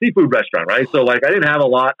Houston, seafood restaurant, right? So like I didn't have a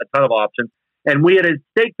ton of options, and we had a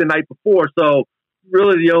steak the night before, so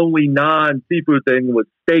really the only non-seafood thing was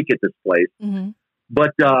steak at this place. Mm-hmm.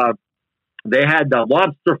 But they had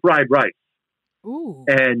lobster fried rice. Ooh.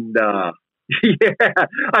 And yeah,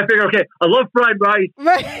 I figured, okay, I love fried rice.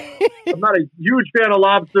 Right. I'm not a huge fan of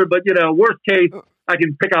lobster, but worst case, I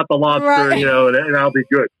can pick out the lobster, right. and I'll be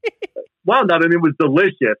good. Wound up, and it was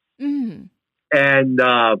delicious. Mm. And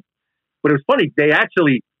but it was funny.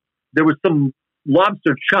 There was some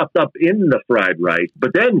lobster chopped up in the fried rice,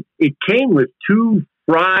 but then it came with 2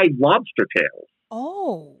 fried lobster tails.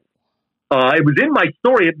 Oh. It was in my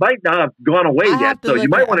story. It might not have gone away yet, so you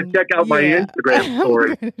might want to check out my Instagram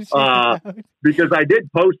story because I did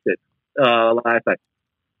post it last night.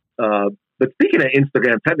 But speaking of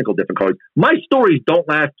Instagram technical difficulties, my stories don't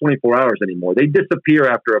last 24 hours anymore. They disappear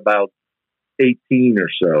after about 18 or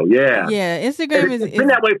so. Yeah. Yeah. Instagram it's been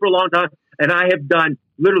that way for a long time. And I have done,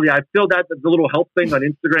 literally, I filled out the little help thing on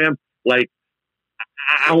Instagram, like,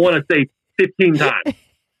 I want to say 15 times.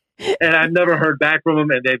 And I've never heard back from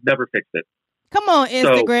them, and they've never fixed it. Come on,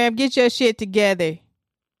 Instagram, get your shit together.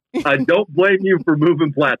 I don't blame you for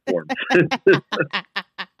moving platforms.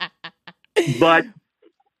 But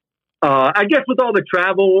I guess with all the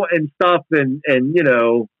travel and stuff, and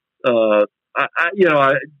I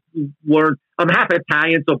learned. I'm half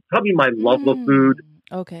Italian, so probably my love of food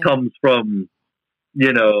comes from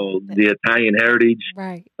the Italian heritage,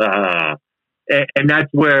 right? And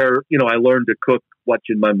that's where I learned to cook,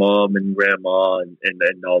 watching my mom and grandma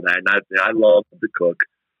and all that. And I love to cook,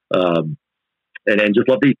 and then just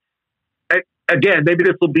love to eat. Again, maybe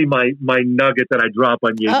this will be my nugget that I drop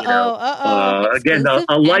on you. Again,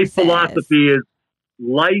 a life philosophy is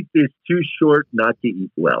life is too short not to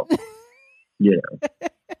eat well.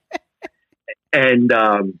 And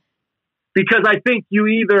because I think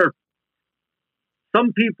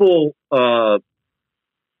some people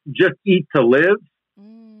just eat to live,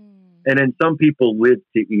 and then some people live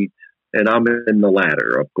to eat, and I'm in the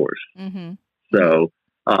latter, of course. Mm-hmm. So,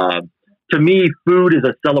 to me, food is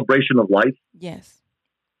a celebration of life. Yes.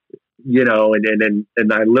 And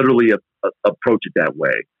I literally approach it that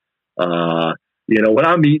way. When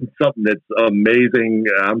I'm eating something that's amazing,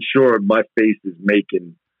 I'm sure my face is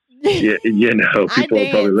making, people are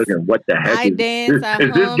probably looking, what the heck is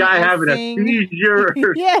this guy having a seizure?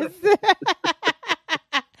 Yes.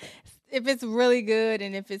 If it's really good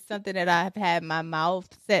and if it's something that I've had my mouth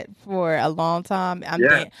set for a long time,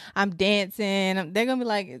 I'm dancing. They're going to be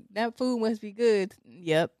like, that food must be good.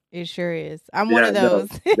 Yep, it sure is. I'm one of those.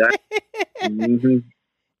 Mm-hmm.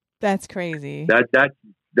 That's crazy.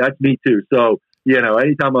 That's me too. So,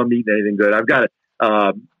 anytime I'm eating anything good, I've got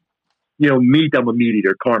meat. I'm a meat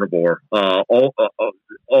eater, carnivore,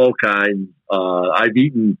 all kinds. I've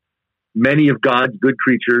eaten many of God's good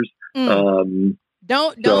creatures.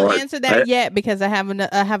 Don't answer that yet, because I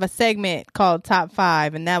have a segment called Top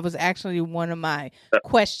 5, and that was actually one of my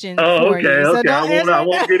questions. Oh, okay, okay. So I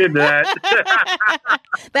won't get into that.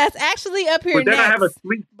 That's actually up here but then next. I have a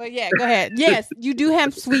sweet. But yeah, go ahead. Yes, you do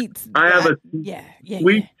have sweets. I have a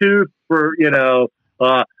sweet tooth for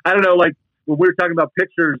I don't know, like when we were talking about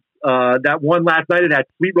pictures. That one last night of that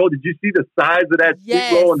sweet roll. Did you see the size of that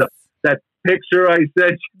sweet roll and that picture I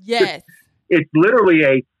sent? Yes. It's literally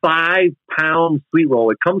a 5-pound sweet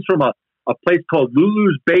roll. It comes from a place called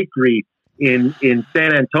Lulu's Bakery in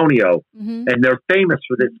San Antonio, and they're famous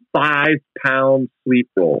for this 5-pound sweet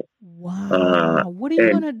roll. Wow! What are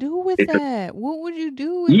you gonna do with that? What would you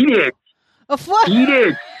do with Eat it? Eat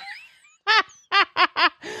it.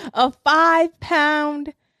 A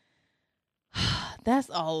 5-pound. That's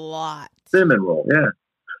a lot. Cinnamon roll, yeah.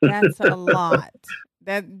 That's a lot.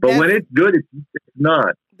 But when it's good, it's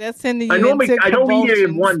not. That's sending you I don't eat it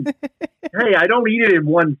in one. Hey, I don't eat it in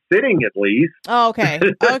one sitting, at least. Oh, okay.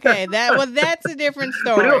 That's a different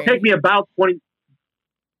story. But it'll take me about 20.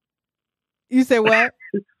 You say what?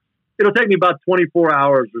 It'll take me about 24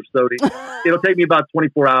 hours or so. It'll take me about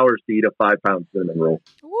 24 hours to eat a 5-pound cinnamon roll.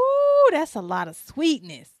 Ooh, that's a lot of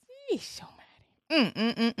sweetness. Eesh,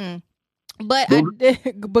 But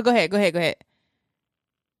but go ahead.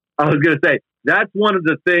 I was going to say, that's one of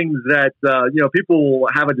the things that, people will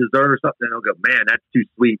have a dessert or something and they'll go, man, that's too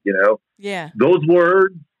sweet, Yeah. Those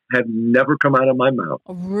words have never come out of my mouth.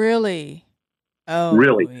 Really? Oh,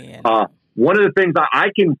 really? Yeah. One of the things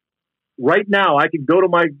I can, right now, I can go to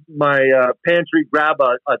my pantry, grab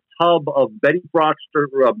a tub of Betty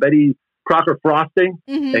Crocker frosting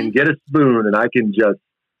and get a spoon, and I can just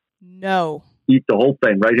eat the whole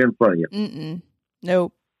thing right here in front of you.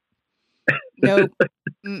 Nope.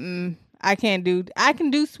 I can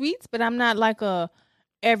do sweets, but I'm not like a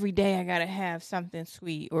every day I gotta have something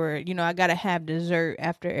sweet, or I gotta have dessert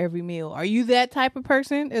after every meal. Are you that type of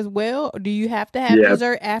person as well? Or do you have to have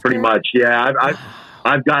dessert after? Pretty much. Yeah,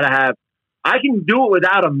 I've got to have. I can do it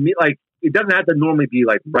without a meal. Like, it doesn't have to normally be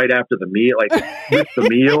like right after the meal, like with the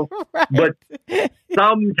meal. Right. But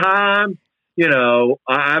sometimes,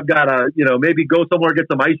 I've got to, maybe go somewhere, get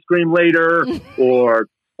some ice cream later, or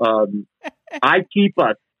I keep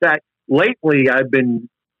a stack. Lately, I've been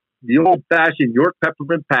the old-fashioned York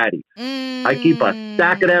peppermint patty. I keep a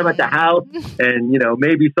stack of them at the house, and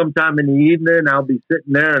maybe sometime in the evening I'll be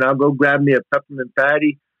sitting there and I'll go grab me a peppermint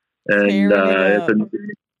patty, and it's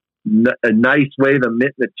a nice way to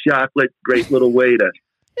mint the chocolate. Great little way to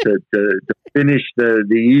finish the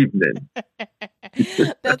evening.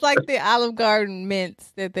 That's like the Olive Garden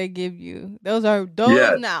mints that they give you. Those.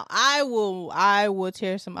 Yes. Now I will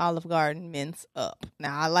tear some Olive Garden mints up.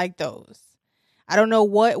 Now I like those. I don't know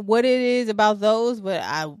what it is about those, but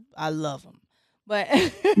I love them. But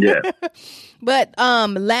yeah. But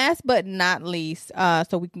last but not least,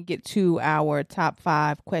 so we can get to our top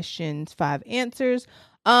 5 questions, 5 answers.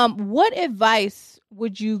 What advice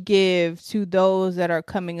would you give to those that are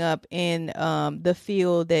coming up in the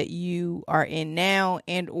field that you are in now,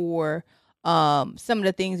 and or some of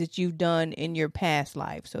the things that you've done in your past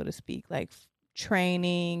life, so to speak, like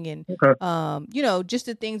training and just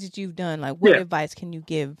the things that you've done? Like, what advice can you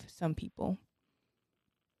give some people?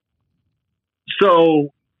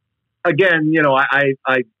 So again,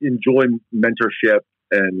 I enjoy mentorship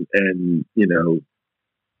and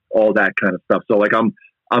all that kind of stuff. So like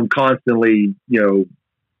I'm constantly,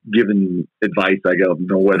 giving advice. I don't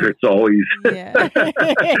know whether it's always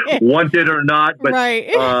wanted or not, but right.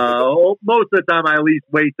 Most of the time I at least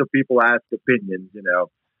wait till people ask opinions,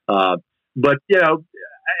 but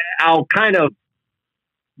I'll kind of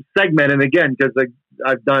segment it again, because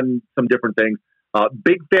I've done some different things.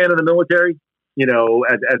 Big fan of the military,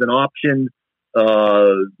 as an option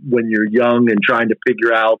when you're young and trying to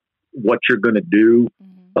figure out what you're going to do.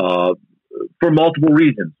 For multiple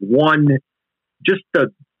reasons. One, just the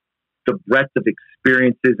breadth of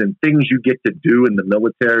experiences and things you get to do in the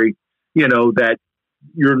military, that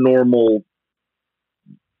your normal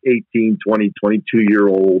 18, 20,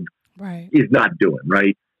 22-year-old right. is not doing,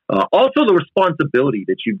 right? Also, the responsibility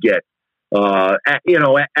that you get.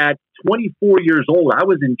 At 24 years old, I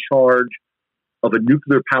was in charge of a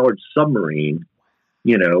nuclear-powered submarine,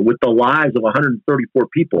 with the lives of 134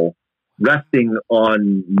 people resting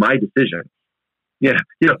on my decision. Yeah,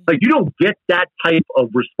 like you don't get that type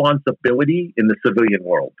of responsibility in the civilian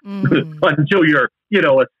world until you're,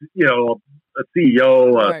 a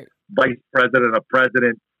CEO, a vice president, a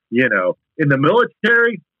president. In the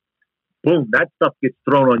military, boom, that stuff gets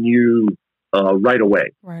thrown on you right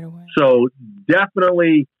away. Right away. So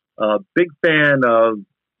definitely a big fan of,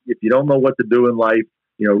 if you don't know what to do in life,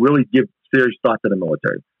 really give serious thought to the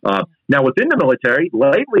military. Now, within the military,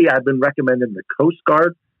 lately I've been recommending the Coast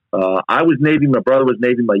Guard. I was Navy, my brother was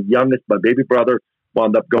Navy, my baby brother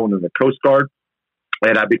wound up going in the Coast Guard,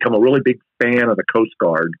 and I've become a really big fan of the Coast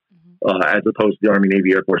Guard as opposed to the Army,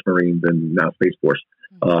 Navy, Air Force, Marines, and now Space Force.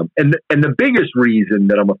 And the biggest reason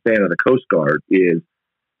that I'm a fan of the Coast Guard is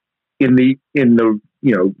in the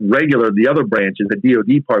regular, the other branches, the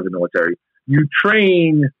DoD part of the military, you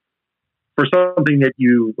train for something that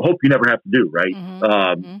you hope you never have to do, right?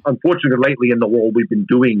 Unfortunately, lately in the world, we've been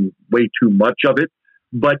doing way too much of it.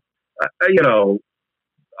 But,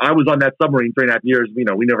 I was on that submarine 3.5 years. We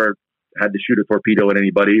never had to shoot a torpedo at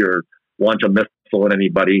anybody or launch a missile at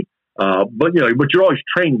anybody. But you're always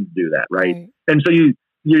trained to do that, right? And so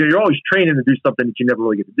you're always training to do something that you never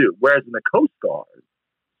really get to do. Whereas in the Coast Guard,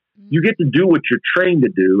 you get to do what you're trained to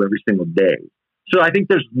do every single day. So I think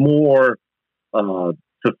there's more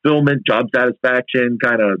fulfillment, job satisfaction,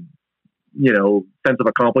 kind of, sense of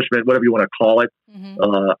accomplishment, whatever you want to call it,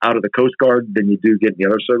 out of the Coast Guard than you do get in the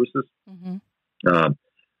other services.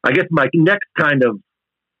 I guess my next kind of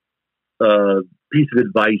piece of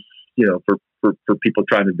advice, for people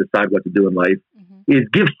trying to decide what to do in life is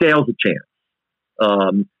give sales a chance.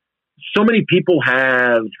 So many people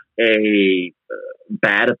have a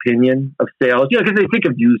bad opinion of sales, because they think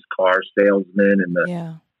of used car salesmen and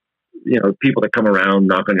the people that come around,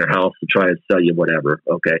 knock on your house to try and sell you whatever.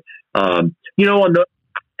 Okay. And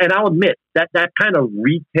I'll admit that kind of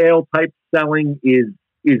retail type selling is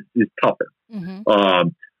tougher.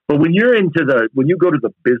 But when you go to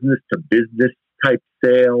the business to business type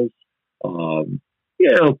sales,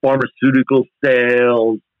 pharmaceutical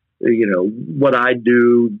sales, what I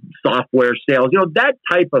do, software sales, that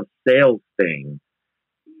type of sales thing,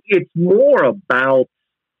 it's more about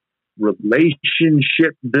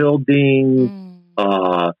relationship building,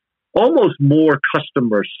 almost more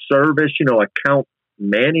customer service, account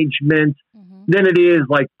management than it is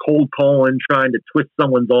like cold calling, trying to twist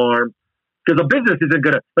someone's arm. Because a business isn't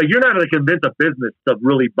going to, you're not going to convince a business to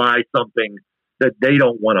really buy something that they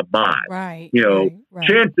don't want to buy. Right.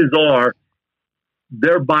 Chances are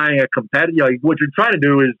they're buying a competitor. What you're trying to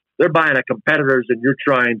do is they're buying a competitor's and you're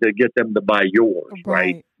trying to get them to buy yours,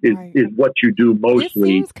 right? Is what you do mostly. It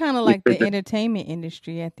seems kind of like the entertainment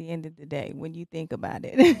industry at the end of the day when you think about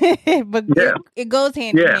it. But it goes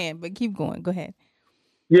hand in hand, but keep going. Go ahead.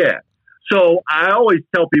 Yeah. So I always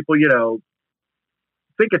tell people,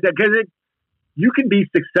 think of that, because you can be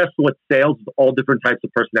successful at sales with all different types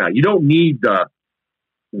of personality. You don't need the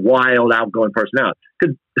wild, outgoing personality,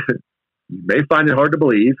 because you may find it hard to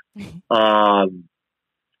believe.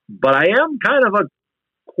 But I am kind of a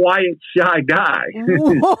quiet, shy guy.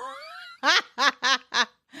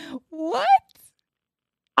 What?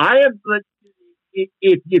 I am.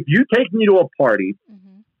 If you take me to a party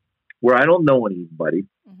where I don't know anybody,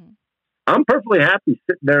 I'm perfectly happy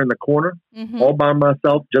sitting there in the corner, all by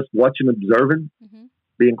myself, just watching, observing,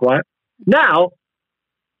 being quiet. Now,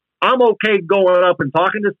 I'm okay going up and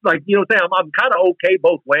talking to, I'm kind of okay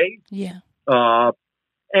both ways. Yeah.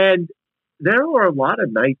 And there are a lot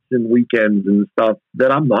of nights and weekends and stuff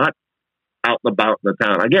that I'm not out and about in the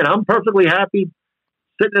town. Again, I'm perfectly happy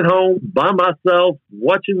sitting at home by myself,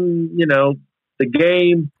 watching, the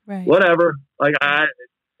game, whatever. Like I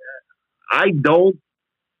don't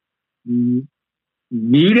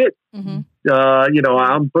need it. I'm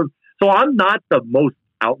not the most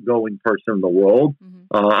outgoing person in the world.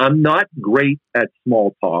 I'm not great at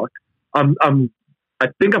small talk. I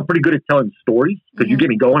think I'm pretty good at telling stories, because you get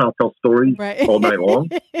me going, I'll tell stories all night long,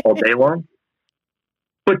 all day long.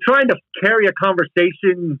 But trying to carry a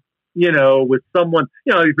conversation, with someone,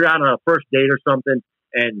 if you're out on a first date or something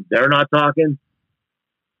and they're not talking,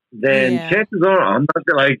 then chances are I'm not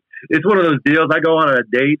gonna, it's one of those deals. I go on a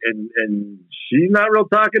date and she's not real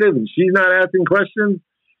talkative and she's not asking questions.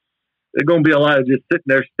 There's going to be a lot of just sitting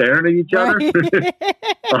there staring at each other.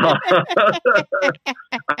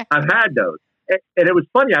 I've had those. And it was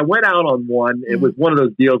funny. I went out on one. It was one of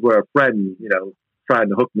those deals where a friend, trying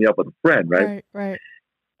to hook me up with a friend, right? Right.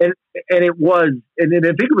 And it was, and I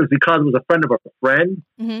think it was because it was a friend of a friend.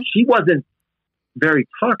 She wasn't very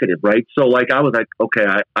talkative, right? So I was like, okay,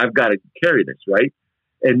 I've got to carry this, right?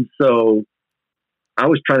 And so I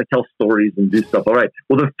was trying to tell stories and do stuff. All right.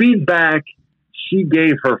 Well, the feedback she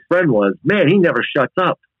gave her friend was, man, he never shuts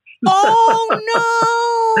up. Oh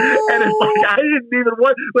no! And it's I didn't even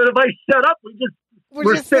want. But if I shut up,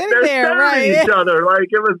 we're just sitting there staring at each other. It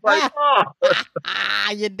was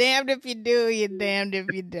oh. You're damned if you do. You're damned if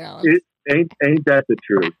you don't. Ain't that the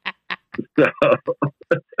truth? So.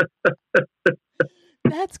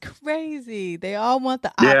 That's crazy. They all want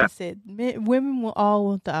the opposite. Women will all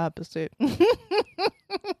want the opposite.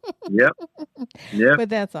 Yep. But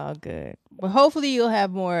that's all good. But hopefully you'll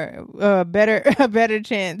have a better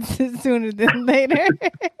chance sooner than later.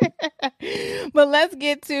 But let's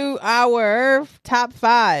get to our top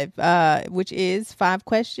 5, which is 5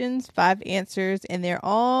 questions, 5 answers, and they're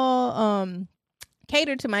all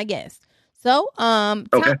catered to my guests. So,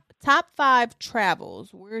 top 5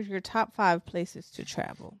 travels. Where's your top 5 places to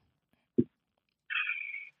travel?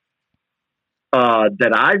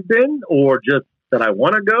 That I've been, or just that I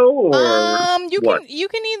want to go, or you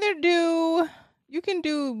can either do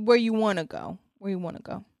where you want to go. Where you want to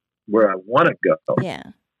go. Where I want to go.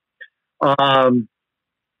 Yeah.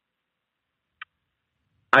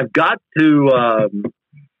 I've got to.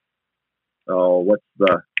 What's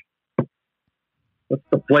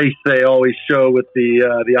the place they always show with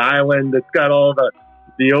the island that's got all the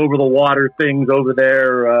over the water things over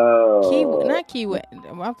there? Not Key West. No.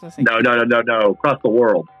 Across the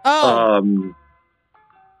world. Oh.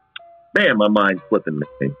 Man, my mind's flipping me.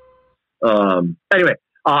 Anyway,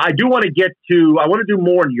 I do want to get to. I want to do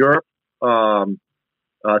more in Europe,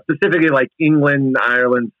 specifically like England,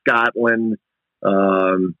 Ireland, Scotland,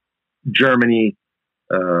 Germany.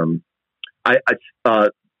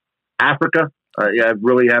 Africa. I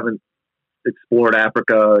really haven't explored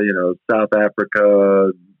Africa, South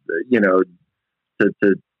Africa, to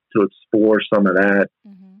explore some of that.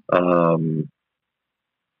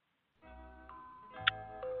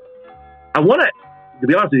 I want to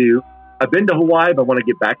be honest with you, I've been to Hawaii, but I want to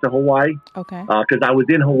get back to Hawaii. Okay. Because I was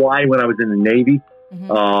in Hawaii when I was in the Navy.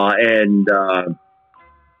 And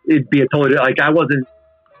it'd be a totally,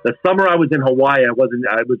 the summer I was in Hawaii, it was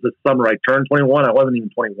the summer I turned 21. I wasn't even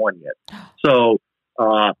 21 yet. So,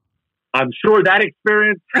 I'm sure that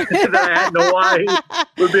experience that I had in Hawaii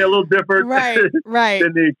would be a little different right.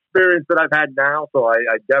 than the experience that I've had now. So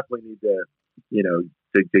I definitely need to,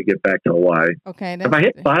 to get back to Hawaii. Okay. Have I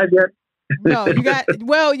hit 5 yet? No,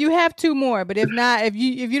 you have 2 more, but if not, if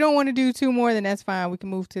you don't want to do 2 more, then that's fine. We can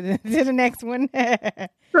move to the next one. I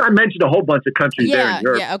mentioned a whole bunch of countries there in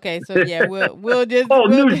Europe. Yeah, okay. So yeah, we'll just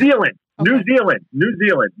New Zealand. Okay. New Zealand.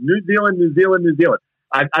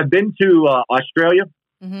 I've been to Australia,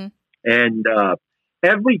 and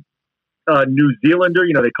every New Zealander,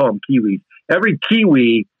 they call them Kiwis. Every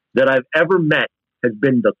Kiwi that I've ever met has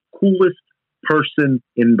been the coolest person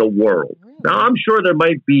in the world. Really? Now, I'm sure there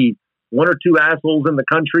might be 1 or 2 assholes in the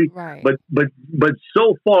country, right. but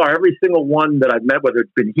so far, every single one that I've met, whether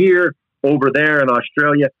it's been here, over there in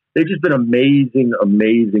Australia, they've just been amazing,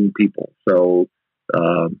 amazing people. So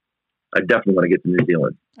I definitely want to get to New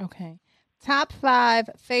Zealand. Okay. Top 5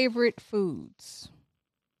 favorite foods.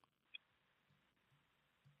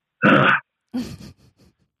 This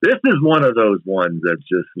is one of those ones that's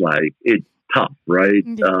just like, it's tough, right?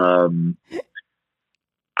 Yeah.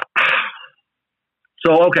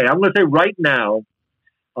 So, okay, I'm going to say right now,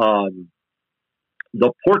 the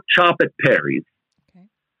pork chop at Perry's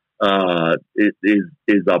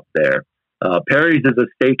is up there. Perry's is a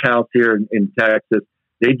steakhouse here in Texas.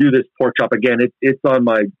 They do this pork chop. Again, it's on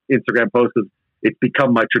my Instagram post. It's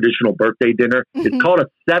become my traditional birthday dinner. It's called a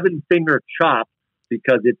 7-finger chop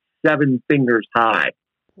because it's 7 fingers high.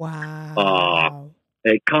 Wow.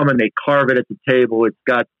 They come and they carve it at the table. It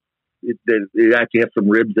actually has some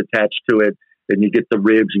ribs attached to it. Then you get the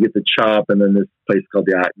ribs, you get the chop, and then this piece called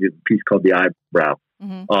the eyebrow.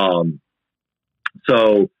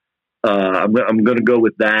 So I'm going to go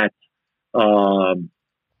with that.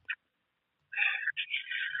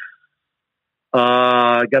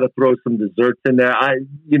 I got to throw some desserts in there. A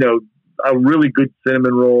really good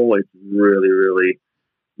cinnamon roll. It's really, really,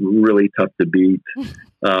 really tough to beat.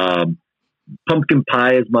 Pumpkin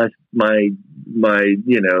pie is my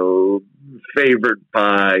favorite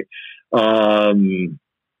pie.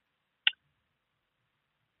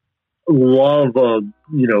 Love a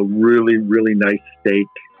really, really nice steak.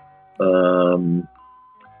 And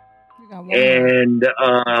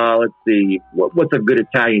let's see, what's a good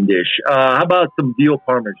Italian dish? How about some veal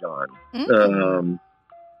parmesan?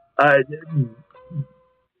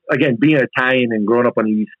 Again, being Italian and growing up on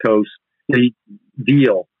the East Coast,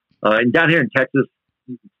 veal. And down here in Texas,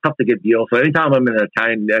 it's tough to get veal. So anytime I'm in a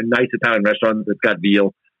nice Italian restaurant that's got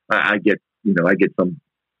veal, I get some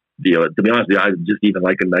veal. To be honest with you, I just even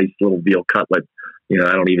like a nice little veal cutlet.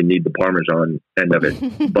 I don't even need the Parmesan end of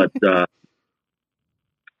it. But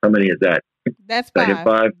how many is that? That's 5.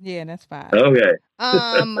 5? Yeah, that's 5. Okay.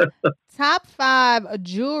 Top 5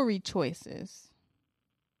 jewelry choices.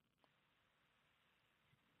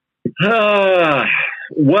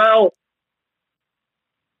 Well,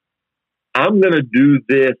 I'm going to do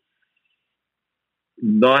this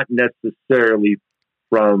not necessarily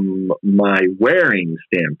from my wearing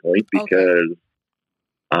standpoint because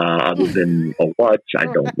other than a watch, I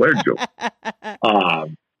don't wear jewelry.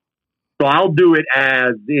 So I'll do it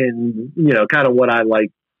as in, kind of what I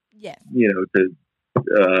like, yes. To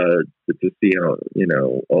see, a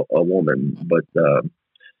woman. But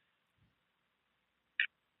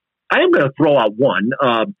I am going to throw out one.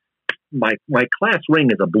 My class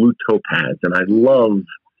ring is a blue topaz, and I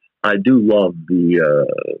do love the,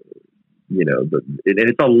 and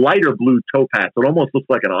it's a lighter blue topaz. So it almost looks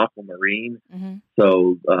like an aquamarine. Mm-hmm.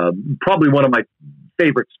 So probably one of my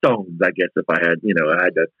favorite stones, I guess, if I had, I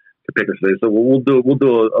had to pick a space. So we'll do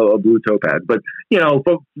a blue topaz. But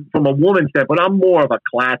from a woman's standpoint, I'm more of a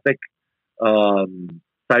classic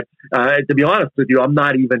type. To be honest with you, I'm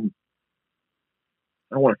not even.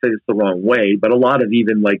 I don't want to say this the wrong way, but a lot of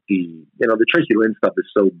even like the Tracy Lynn stuff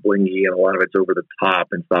is so blingy and a lot of it's over the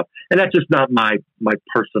top and stuff. And that's just not my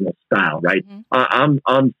personal style, right? Mm-hmm.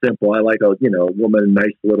 I'm simple. I like a woman,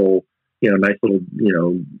 nice little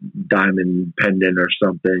diamond pendant or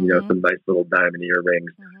something, mm-hmm. Some nice little diamond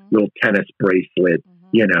earrings, mm-hmm. little tennis bracelet,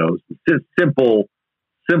 mm-hmm. Just simple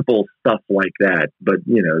stuff like that. But,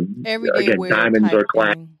 everyday again, diamonds are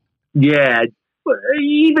class. Yeah.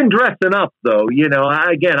 Even dressing up though,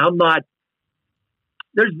 I'm not,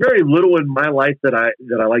 there's very little in my life that I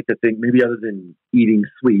like to think, maybe other than eating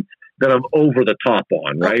sweets, that I'm over the top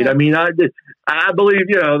on, right? Okay. I mean, I believe,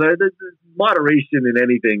 the moderation in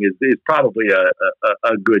anything is probably a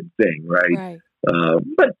good thing, right?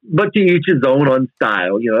 But to each his own on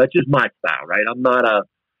style, that's just my style, right? I'm not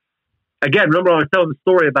remember I was telling the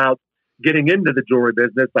story about, getting into the jewelry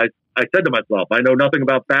business, I said to myself, I know nothing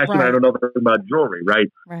about fashion. Right. I know nothing about jewelry.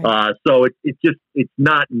 Right. Right. So it's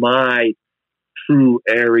not my true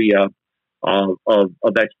area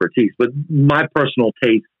of expertise, but my personal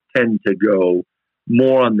tastes tend to go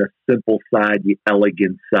more on the simple side, the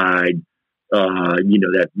elegant side,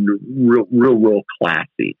 that real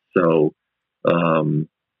classy. So, again,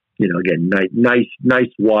 nice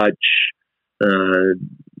watch,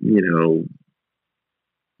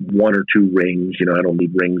 one or two rings, I don't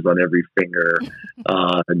need rings on every finger,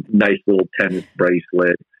 nice little tennis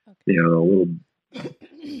bracelet, little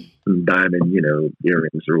some diamond,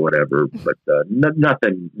 earrings or whatever, but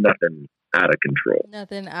nothing out of control.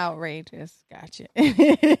 Nothing outrageous. Gotcha.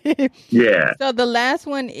 Yeah. So the last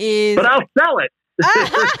one is... But I'll sell it.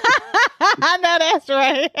 I know that's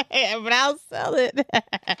right. But I'll sell it.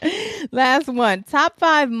 Last one. Top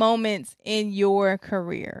 5 moments in your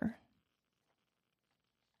career.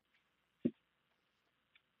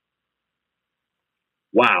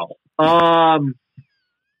 Wow.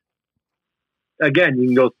 Again, you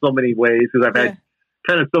can go so many ways because I've had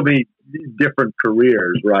kind of so many different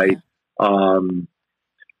careers, right? Yeah.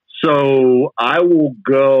 So I will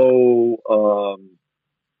go,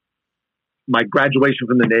 my graduation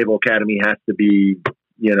from the Naval Academy has to be,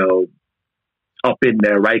 up in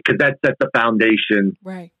there, right? Because that sets the foundation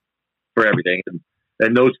for everything.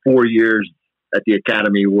 And those 4 years at the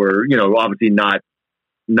Academy were, obviously not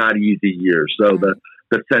easy years. So the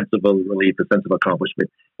sense of relief, the sense of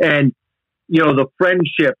accomplishment. And, the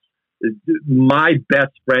friendships, my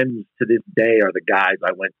best friends to this day are the guys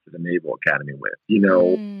I went to the Naval Academy with,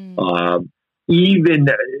 we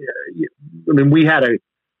had a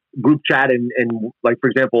group chat and like, for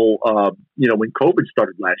example, when COVID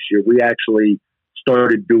started last year, we actually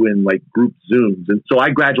started doing like group Zooms. And so I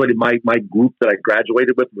graduated, my group that I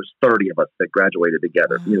graduated with was 30 of us that graduated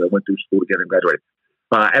together, went through school together and graduated.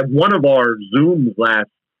 At one of our Zooms last,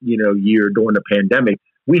 year during the pandemic,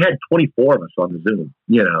 we had 24 of us on the Zoom,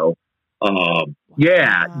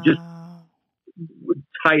 just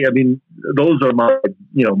tight. I mean, those are my,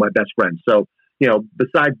 my best friends. So,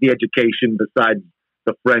 besides the education, besides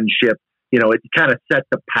the friendship, it kind of set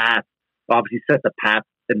the path, obviously set the path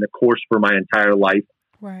and the course for my entire life.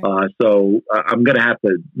 Right. So I'm going to have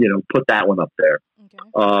to, put that one up there.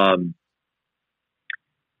 Okay.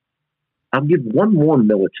 I'll give one more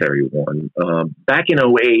military one. Back in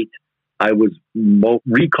 2008, I was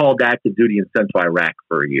recalled active duty and sent to Iraq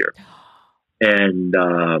for a year. And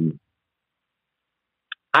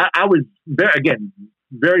I was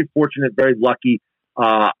very fortunate, very lucky.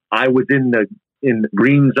 I was in the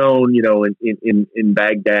green zone, in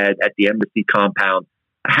Baghdad at the embassy compound.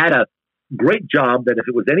 I had a great job that if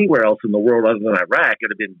it was anywhere else in the world other than Iraq,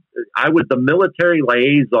 I was the military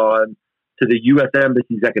liaison to the U.S.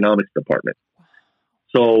 Embassy's economics department.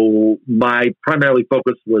 So my primarily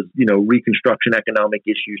focus was, reconstruction, economic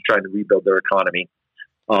issues, trying to rebuild their economy.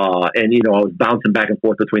 And I was bouncing back and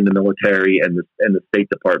forth between the military and the State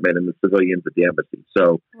Department and the civilians at the embassy.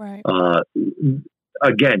 So,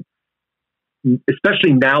 again,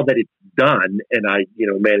 especially now that it's done and I,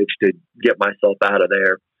 managed to get myself out of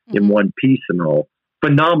there in one piece and all,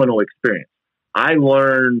 phenomenal experience. I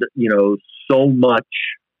learned, so much,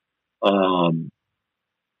 about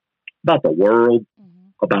the world,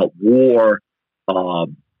 about war,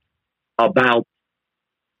 about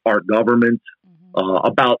our government,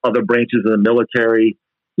 about other branches of the military,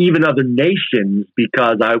 even other nations,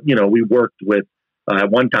 because we worked with,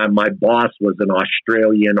 at one time, my boss was an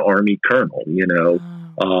Australian Army colonel,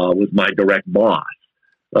 was my direct boss.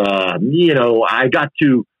 I got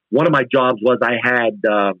to, one of my jobs was I had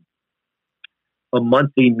a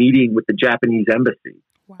monthly meeting with the Japanese embassy.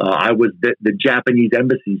 I was the Japanese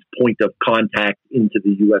embassy's point of contact into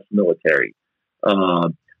the U.S. military.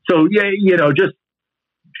 So, just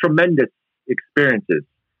tremendous experiences.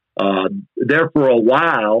 There for a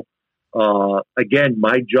while, again,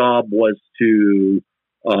 my job was to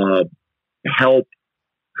help.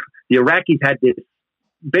 The Iraqis had this,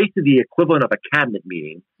 basically the equivalent of a cabinet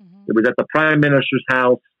meeting. It was at the prime minister's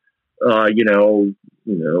house, and all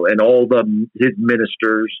his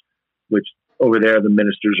ministers, which over there, the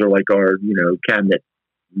ministers are like our, cabinet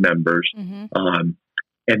members. And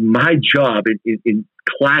my job in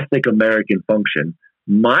classic American function,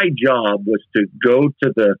 my job was to go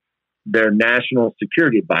to their national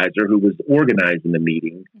security advisor who was organizing the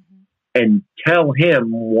meeting and tell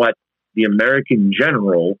him what the American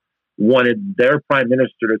general wanted their prime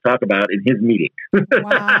minister to talk about in his meeting.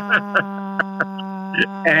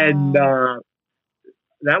 And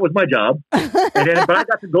that was my job. But I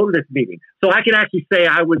got to go to this meeting. So I can actually say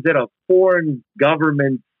I was at a foreign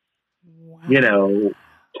government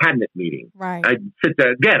cabinet meeting. Right. I'd sit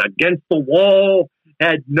there again against the wall,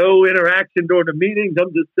 had no interaction during the meetings.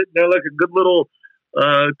 I'm just sitting there like a good little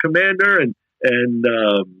commander, and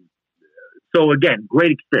so again,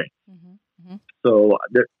 great experience. Mm-hmm. So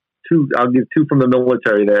I'll give two from the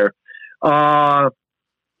military there.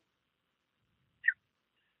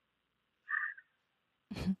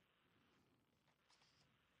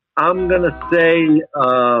 I'm gonna say,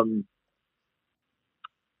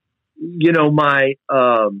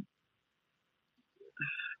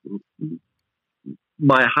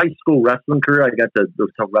 my high school wrestling career. I got to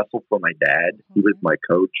wrestle for my dad. Mm-hmm. He was my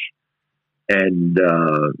coach, and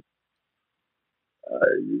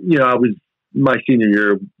I was my senior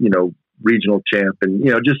year, regional champ, and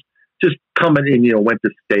just coming in, went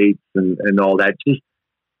to states and all that. Just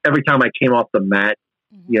every time I came off the mat,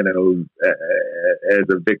 mm-hmm. As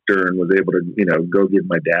a victor, and was able to, go give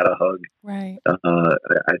my dad a hug. Right.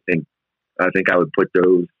 I think I would put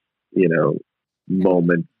those,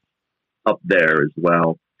 moments up there as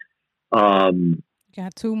well.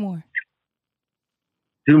 Got two more.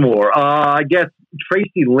 I guess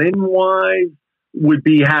Tracy Lynn wise would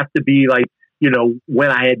have to be like,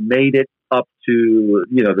 when I had made it up to,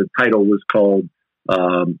 the title was called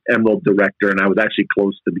Emerald Director, and I was actually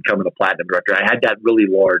close to becoming a Platinum Director. I had that really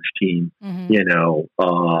large team, mm-hmm.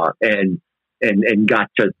 And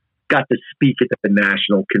got to speak at the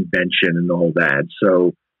national convention and all that.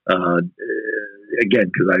 So again,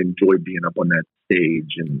 because I enjoyed being up on that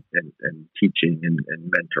stage and teaching and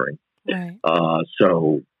mentoring. Right.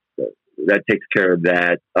 So that takes care of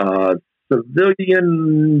that.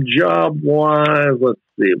 Civilian job wise, let's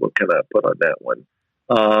see, what can I put on that one?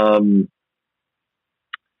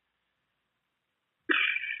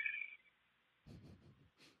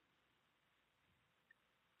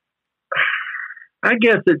 I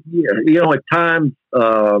guess at times,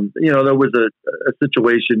 there was a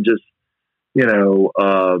situation just,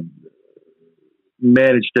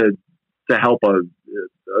 managed to help a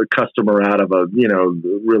customer out of a,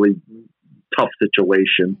 really tough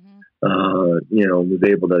situation. Mm-hmm. Was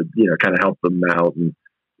able to, kind of help them out and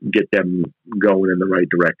get them going in the right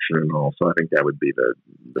direction and all. So I think that would be the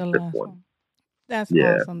fifth one. That's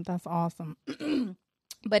awesome. That's awesome.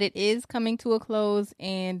 But it is coming to a close,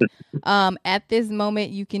 and at this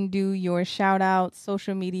moment, you can do your shout out,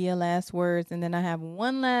 social media, last words, and then I have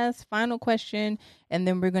one last final question, and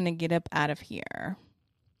then we're going to get up out of here.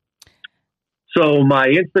 So my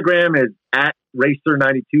Instagram is at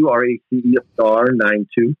Racer92,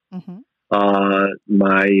 RACER92. Mm-hmm.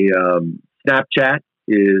 My Snapchat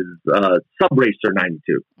is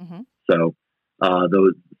Subracer92. Mm-hmm. So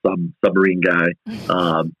those submarine guy.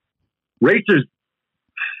 Racers.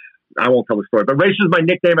 I won't tell the story, but Racer is my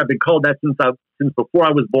nickname. I've been called that since before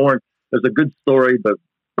I was born. There's a good story, but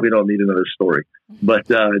we don't need another story. But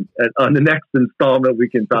on the next installment, we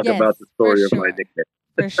can talk about the story of my nickname.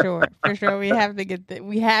 For sure. We have to get that.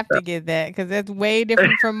 We have to get that because that's way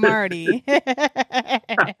different from Marty.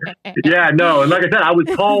 Yeah, no, and like I said, I was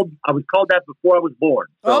called that before I was born.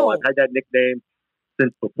 So I've had that nickname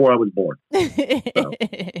since before I was born. So.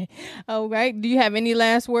 All right. Do you have any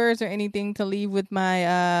last words or anything to leave with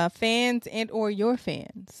my fans and or your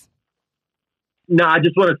fans? No, I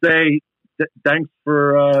just want to say thanks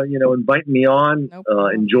for inviting me on.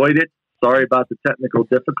 Enjoyed it. Sorry about the technical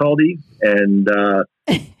difficulties. And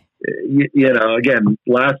again,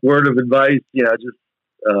 last word of advice. Just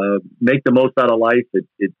make the most out of life.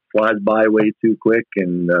 It flies by way too quick,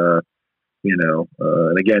 and and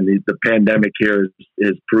again, the pandemic here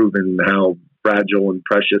has proven how fragile and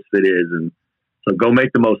precious it is. And so go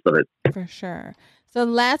make the most of it. For sure. So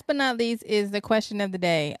last but not least is the question of the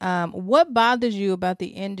day. What bothers you about the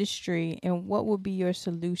industry, and what would be your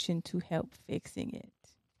solution to help fixing it?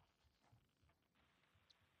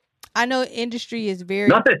 I know industry is very...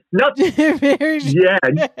 Nothing. very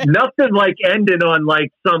nothing like ending on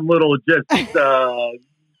like some little just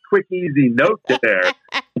quick, easy note there.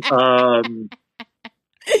 Try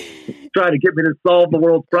to get me to solve the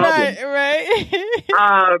world's problems. Right.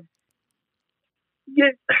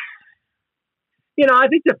 I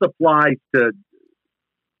think this applies to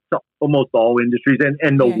almost all industries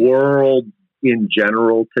and the world in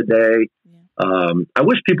general today. Yeah. I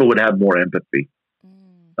wish people would have more empathy.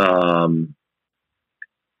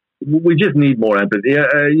 We just need more empathy.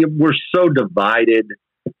 We're so divided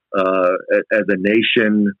as a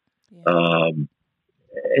nation. Yeah.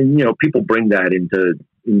 And people bring that into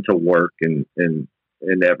work and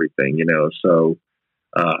everything, so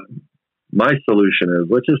my solution is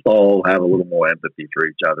let's just all have a little more empathy for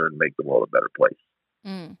each other and make the world a better place.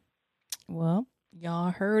 Well,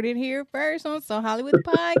 Y'all heard it here first on So Hollywood the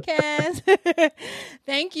Podcast.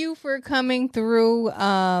 Thank you for coming through.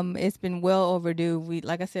 It's been well overdue.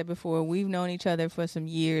 Like I said before, we've known each other for some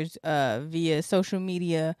years via social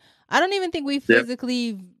media. I don't even think we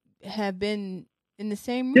physically have been in the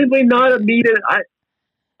same room. Did we not meet it?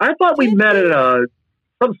 I thought we met at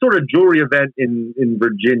some sort of jewelry event in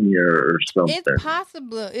Virginia or something.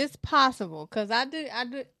 It's possible because I did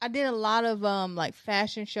a lot of like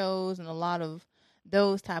fashion shows and a lot of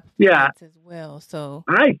those type of events as well. So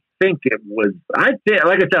I think it was. Like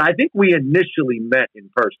I said, I think we initially met in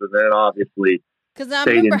person, and obviously because I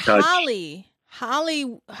remember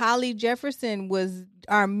Holly Jefferson was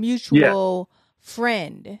our mutual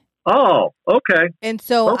friend. Oh, okay. And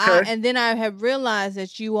so then I have realized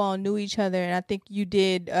that you all knew each other, and I think you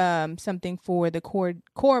did something for the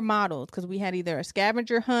core models because we had either a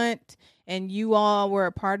scavenger hunt, and you all were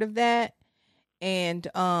a part of that. And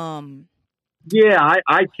I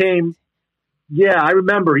came. Yeah, I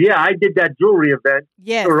remember. Yeah, I did that jewelry event.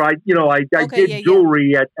 Yes. Or I did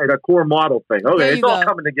jewelry at a core model thing. Okay, it's all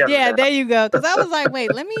coming together. Yeah, now. There you go. Because I was like,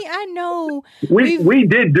 wait, I know. We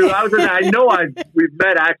did do. I know we've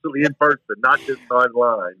met actually in person, not just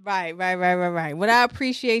online. Right. Well, I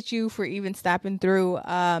appreciate you for even stopping through.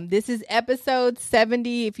 This is episode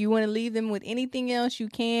 70. If you want to leave them with anything else, you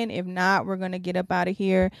can. If not, we're going to get up out of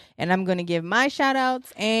here. And I'm going to give my shout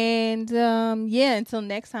outs. And until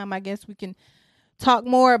next time, I guess we can talk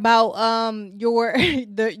more about your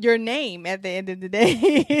name at the end of the day.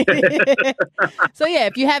 So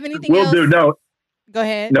if you have anything else, we'll do. No, go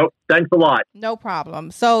ahead. Nope. Thanks a lot. No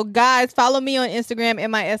problem. So guys, follow me on Instagram,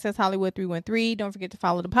 MISS Hollywood 313. Don't forget to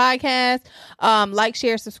follow the podcast. Like,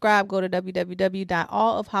 share, subscribe. Go to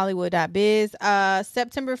www.allofhollywood.biz.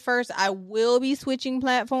 September 1st, I will be switching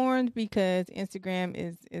platforms because Instagram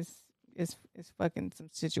is fucking some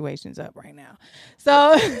situations up right now.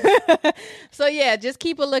 So just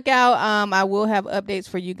keep a lookout. I will have updates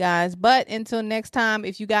for you guys. But until next time,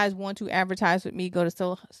 if you guys want to advertise with me, go to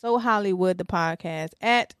So Hollywood the Podcast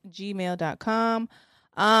at gmail.com.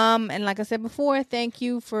 And like I said before, thank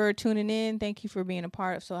you for tuning in. Thank you for being a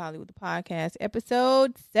part of So Hollywood the Podcast,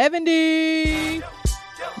 episode 70.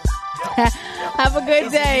 Have a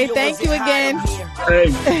good day. Thank you again.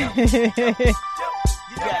 Hey.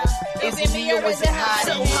 Is it me or is it hot?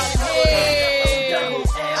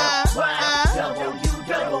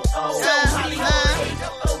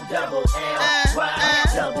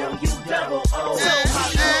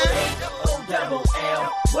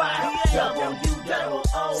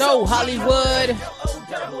 So Hollywood.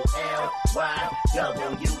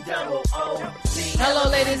 Hello,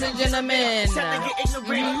 ladies and gentlemen.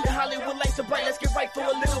 The Hollywood lights are bright. Let's get right for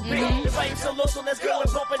a little bit. The vibe's so low, so let's go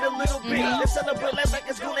and bump it a little bit. Let's celebrate like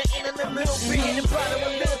it's gonna end in a little bit. And brought a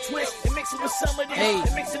little twist and mix it with some of this.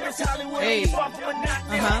 And mix it with Hollywood. Far from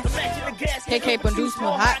monotonous. Imagine the gas. KK produce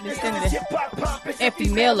more hotness than the and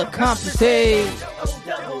female accomplices.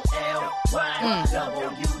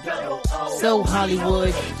 So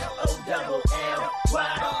Hollywood.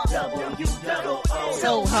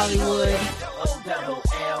 So Hollywood.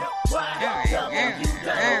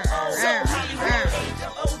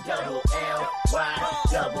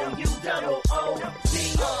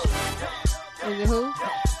 Is it who?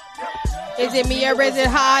 Is it me or is it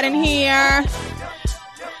hot in here?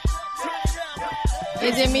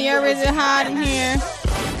 Is it me or is it hot in here?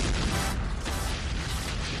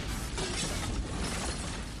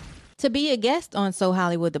 To be a guest on So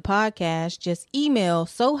Hollywood the Podcast, just email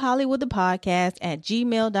SoHollywoodThePodcast at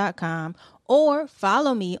gmail.com or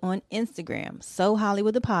follow me on Instagram, So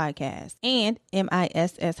Hollywood the Podcast, and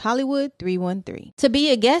MISS Hollywood 313. To be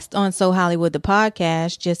a guest on So Hollywood the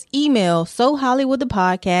Podcast, just email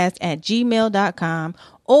SoHollywoodThePodcast at gmail.com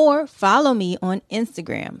or follow me on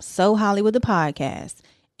Instagram, So Hollywood the Podcast,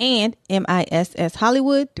 and MISS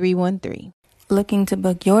Hollywood 313. Looking to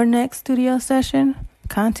book your next studio session?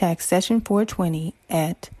 Contact Session 420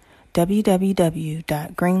 at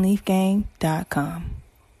www.greenleafgang.com.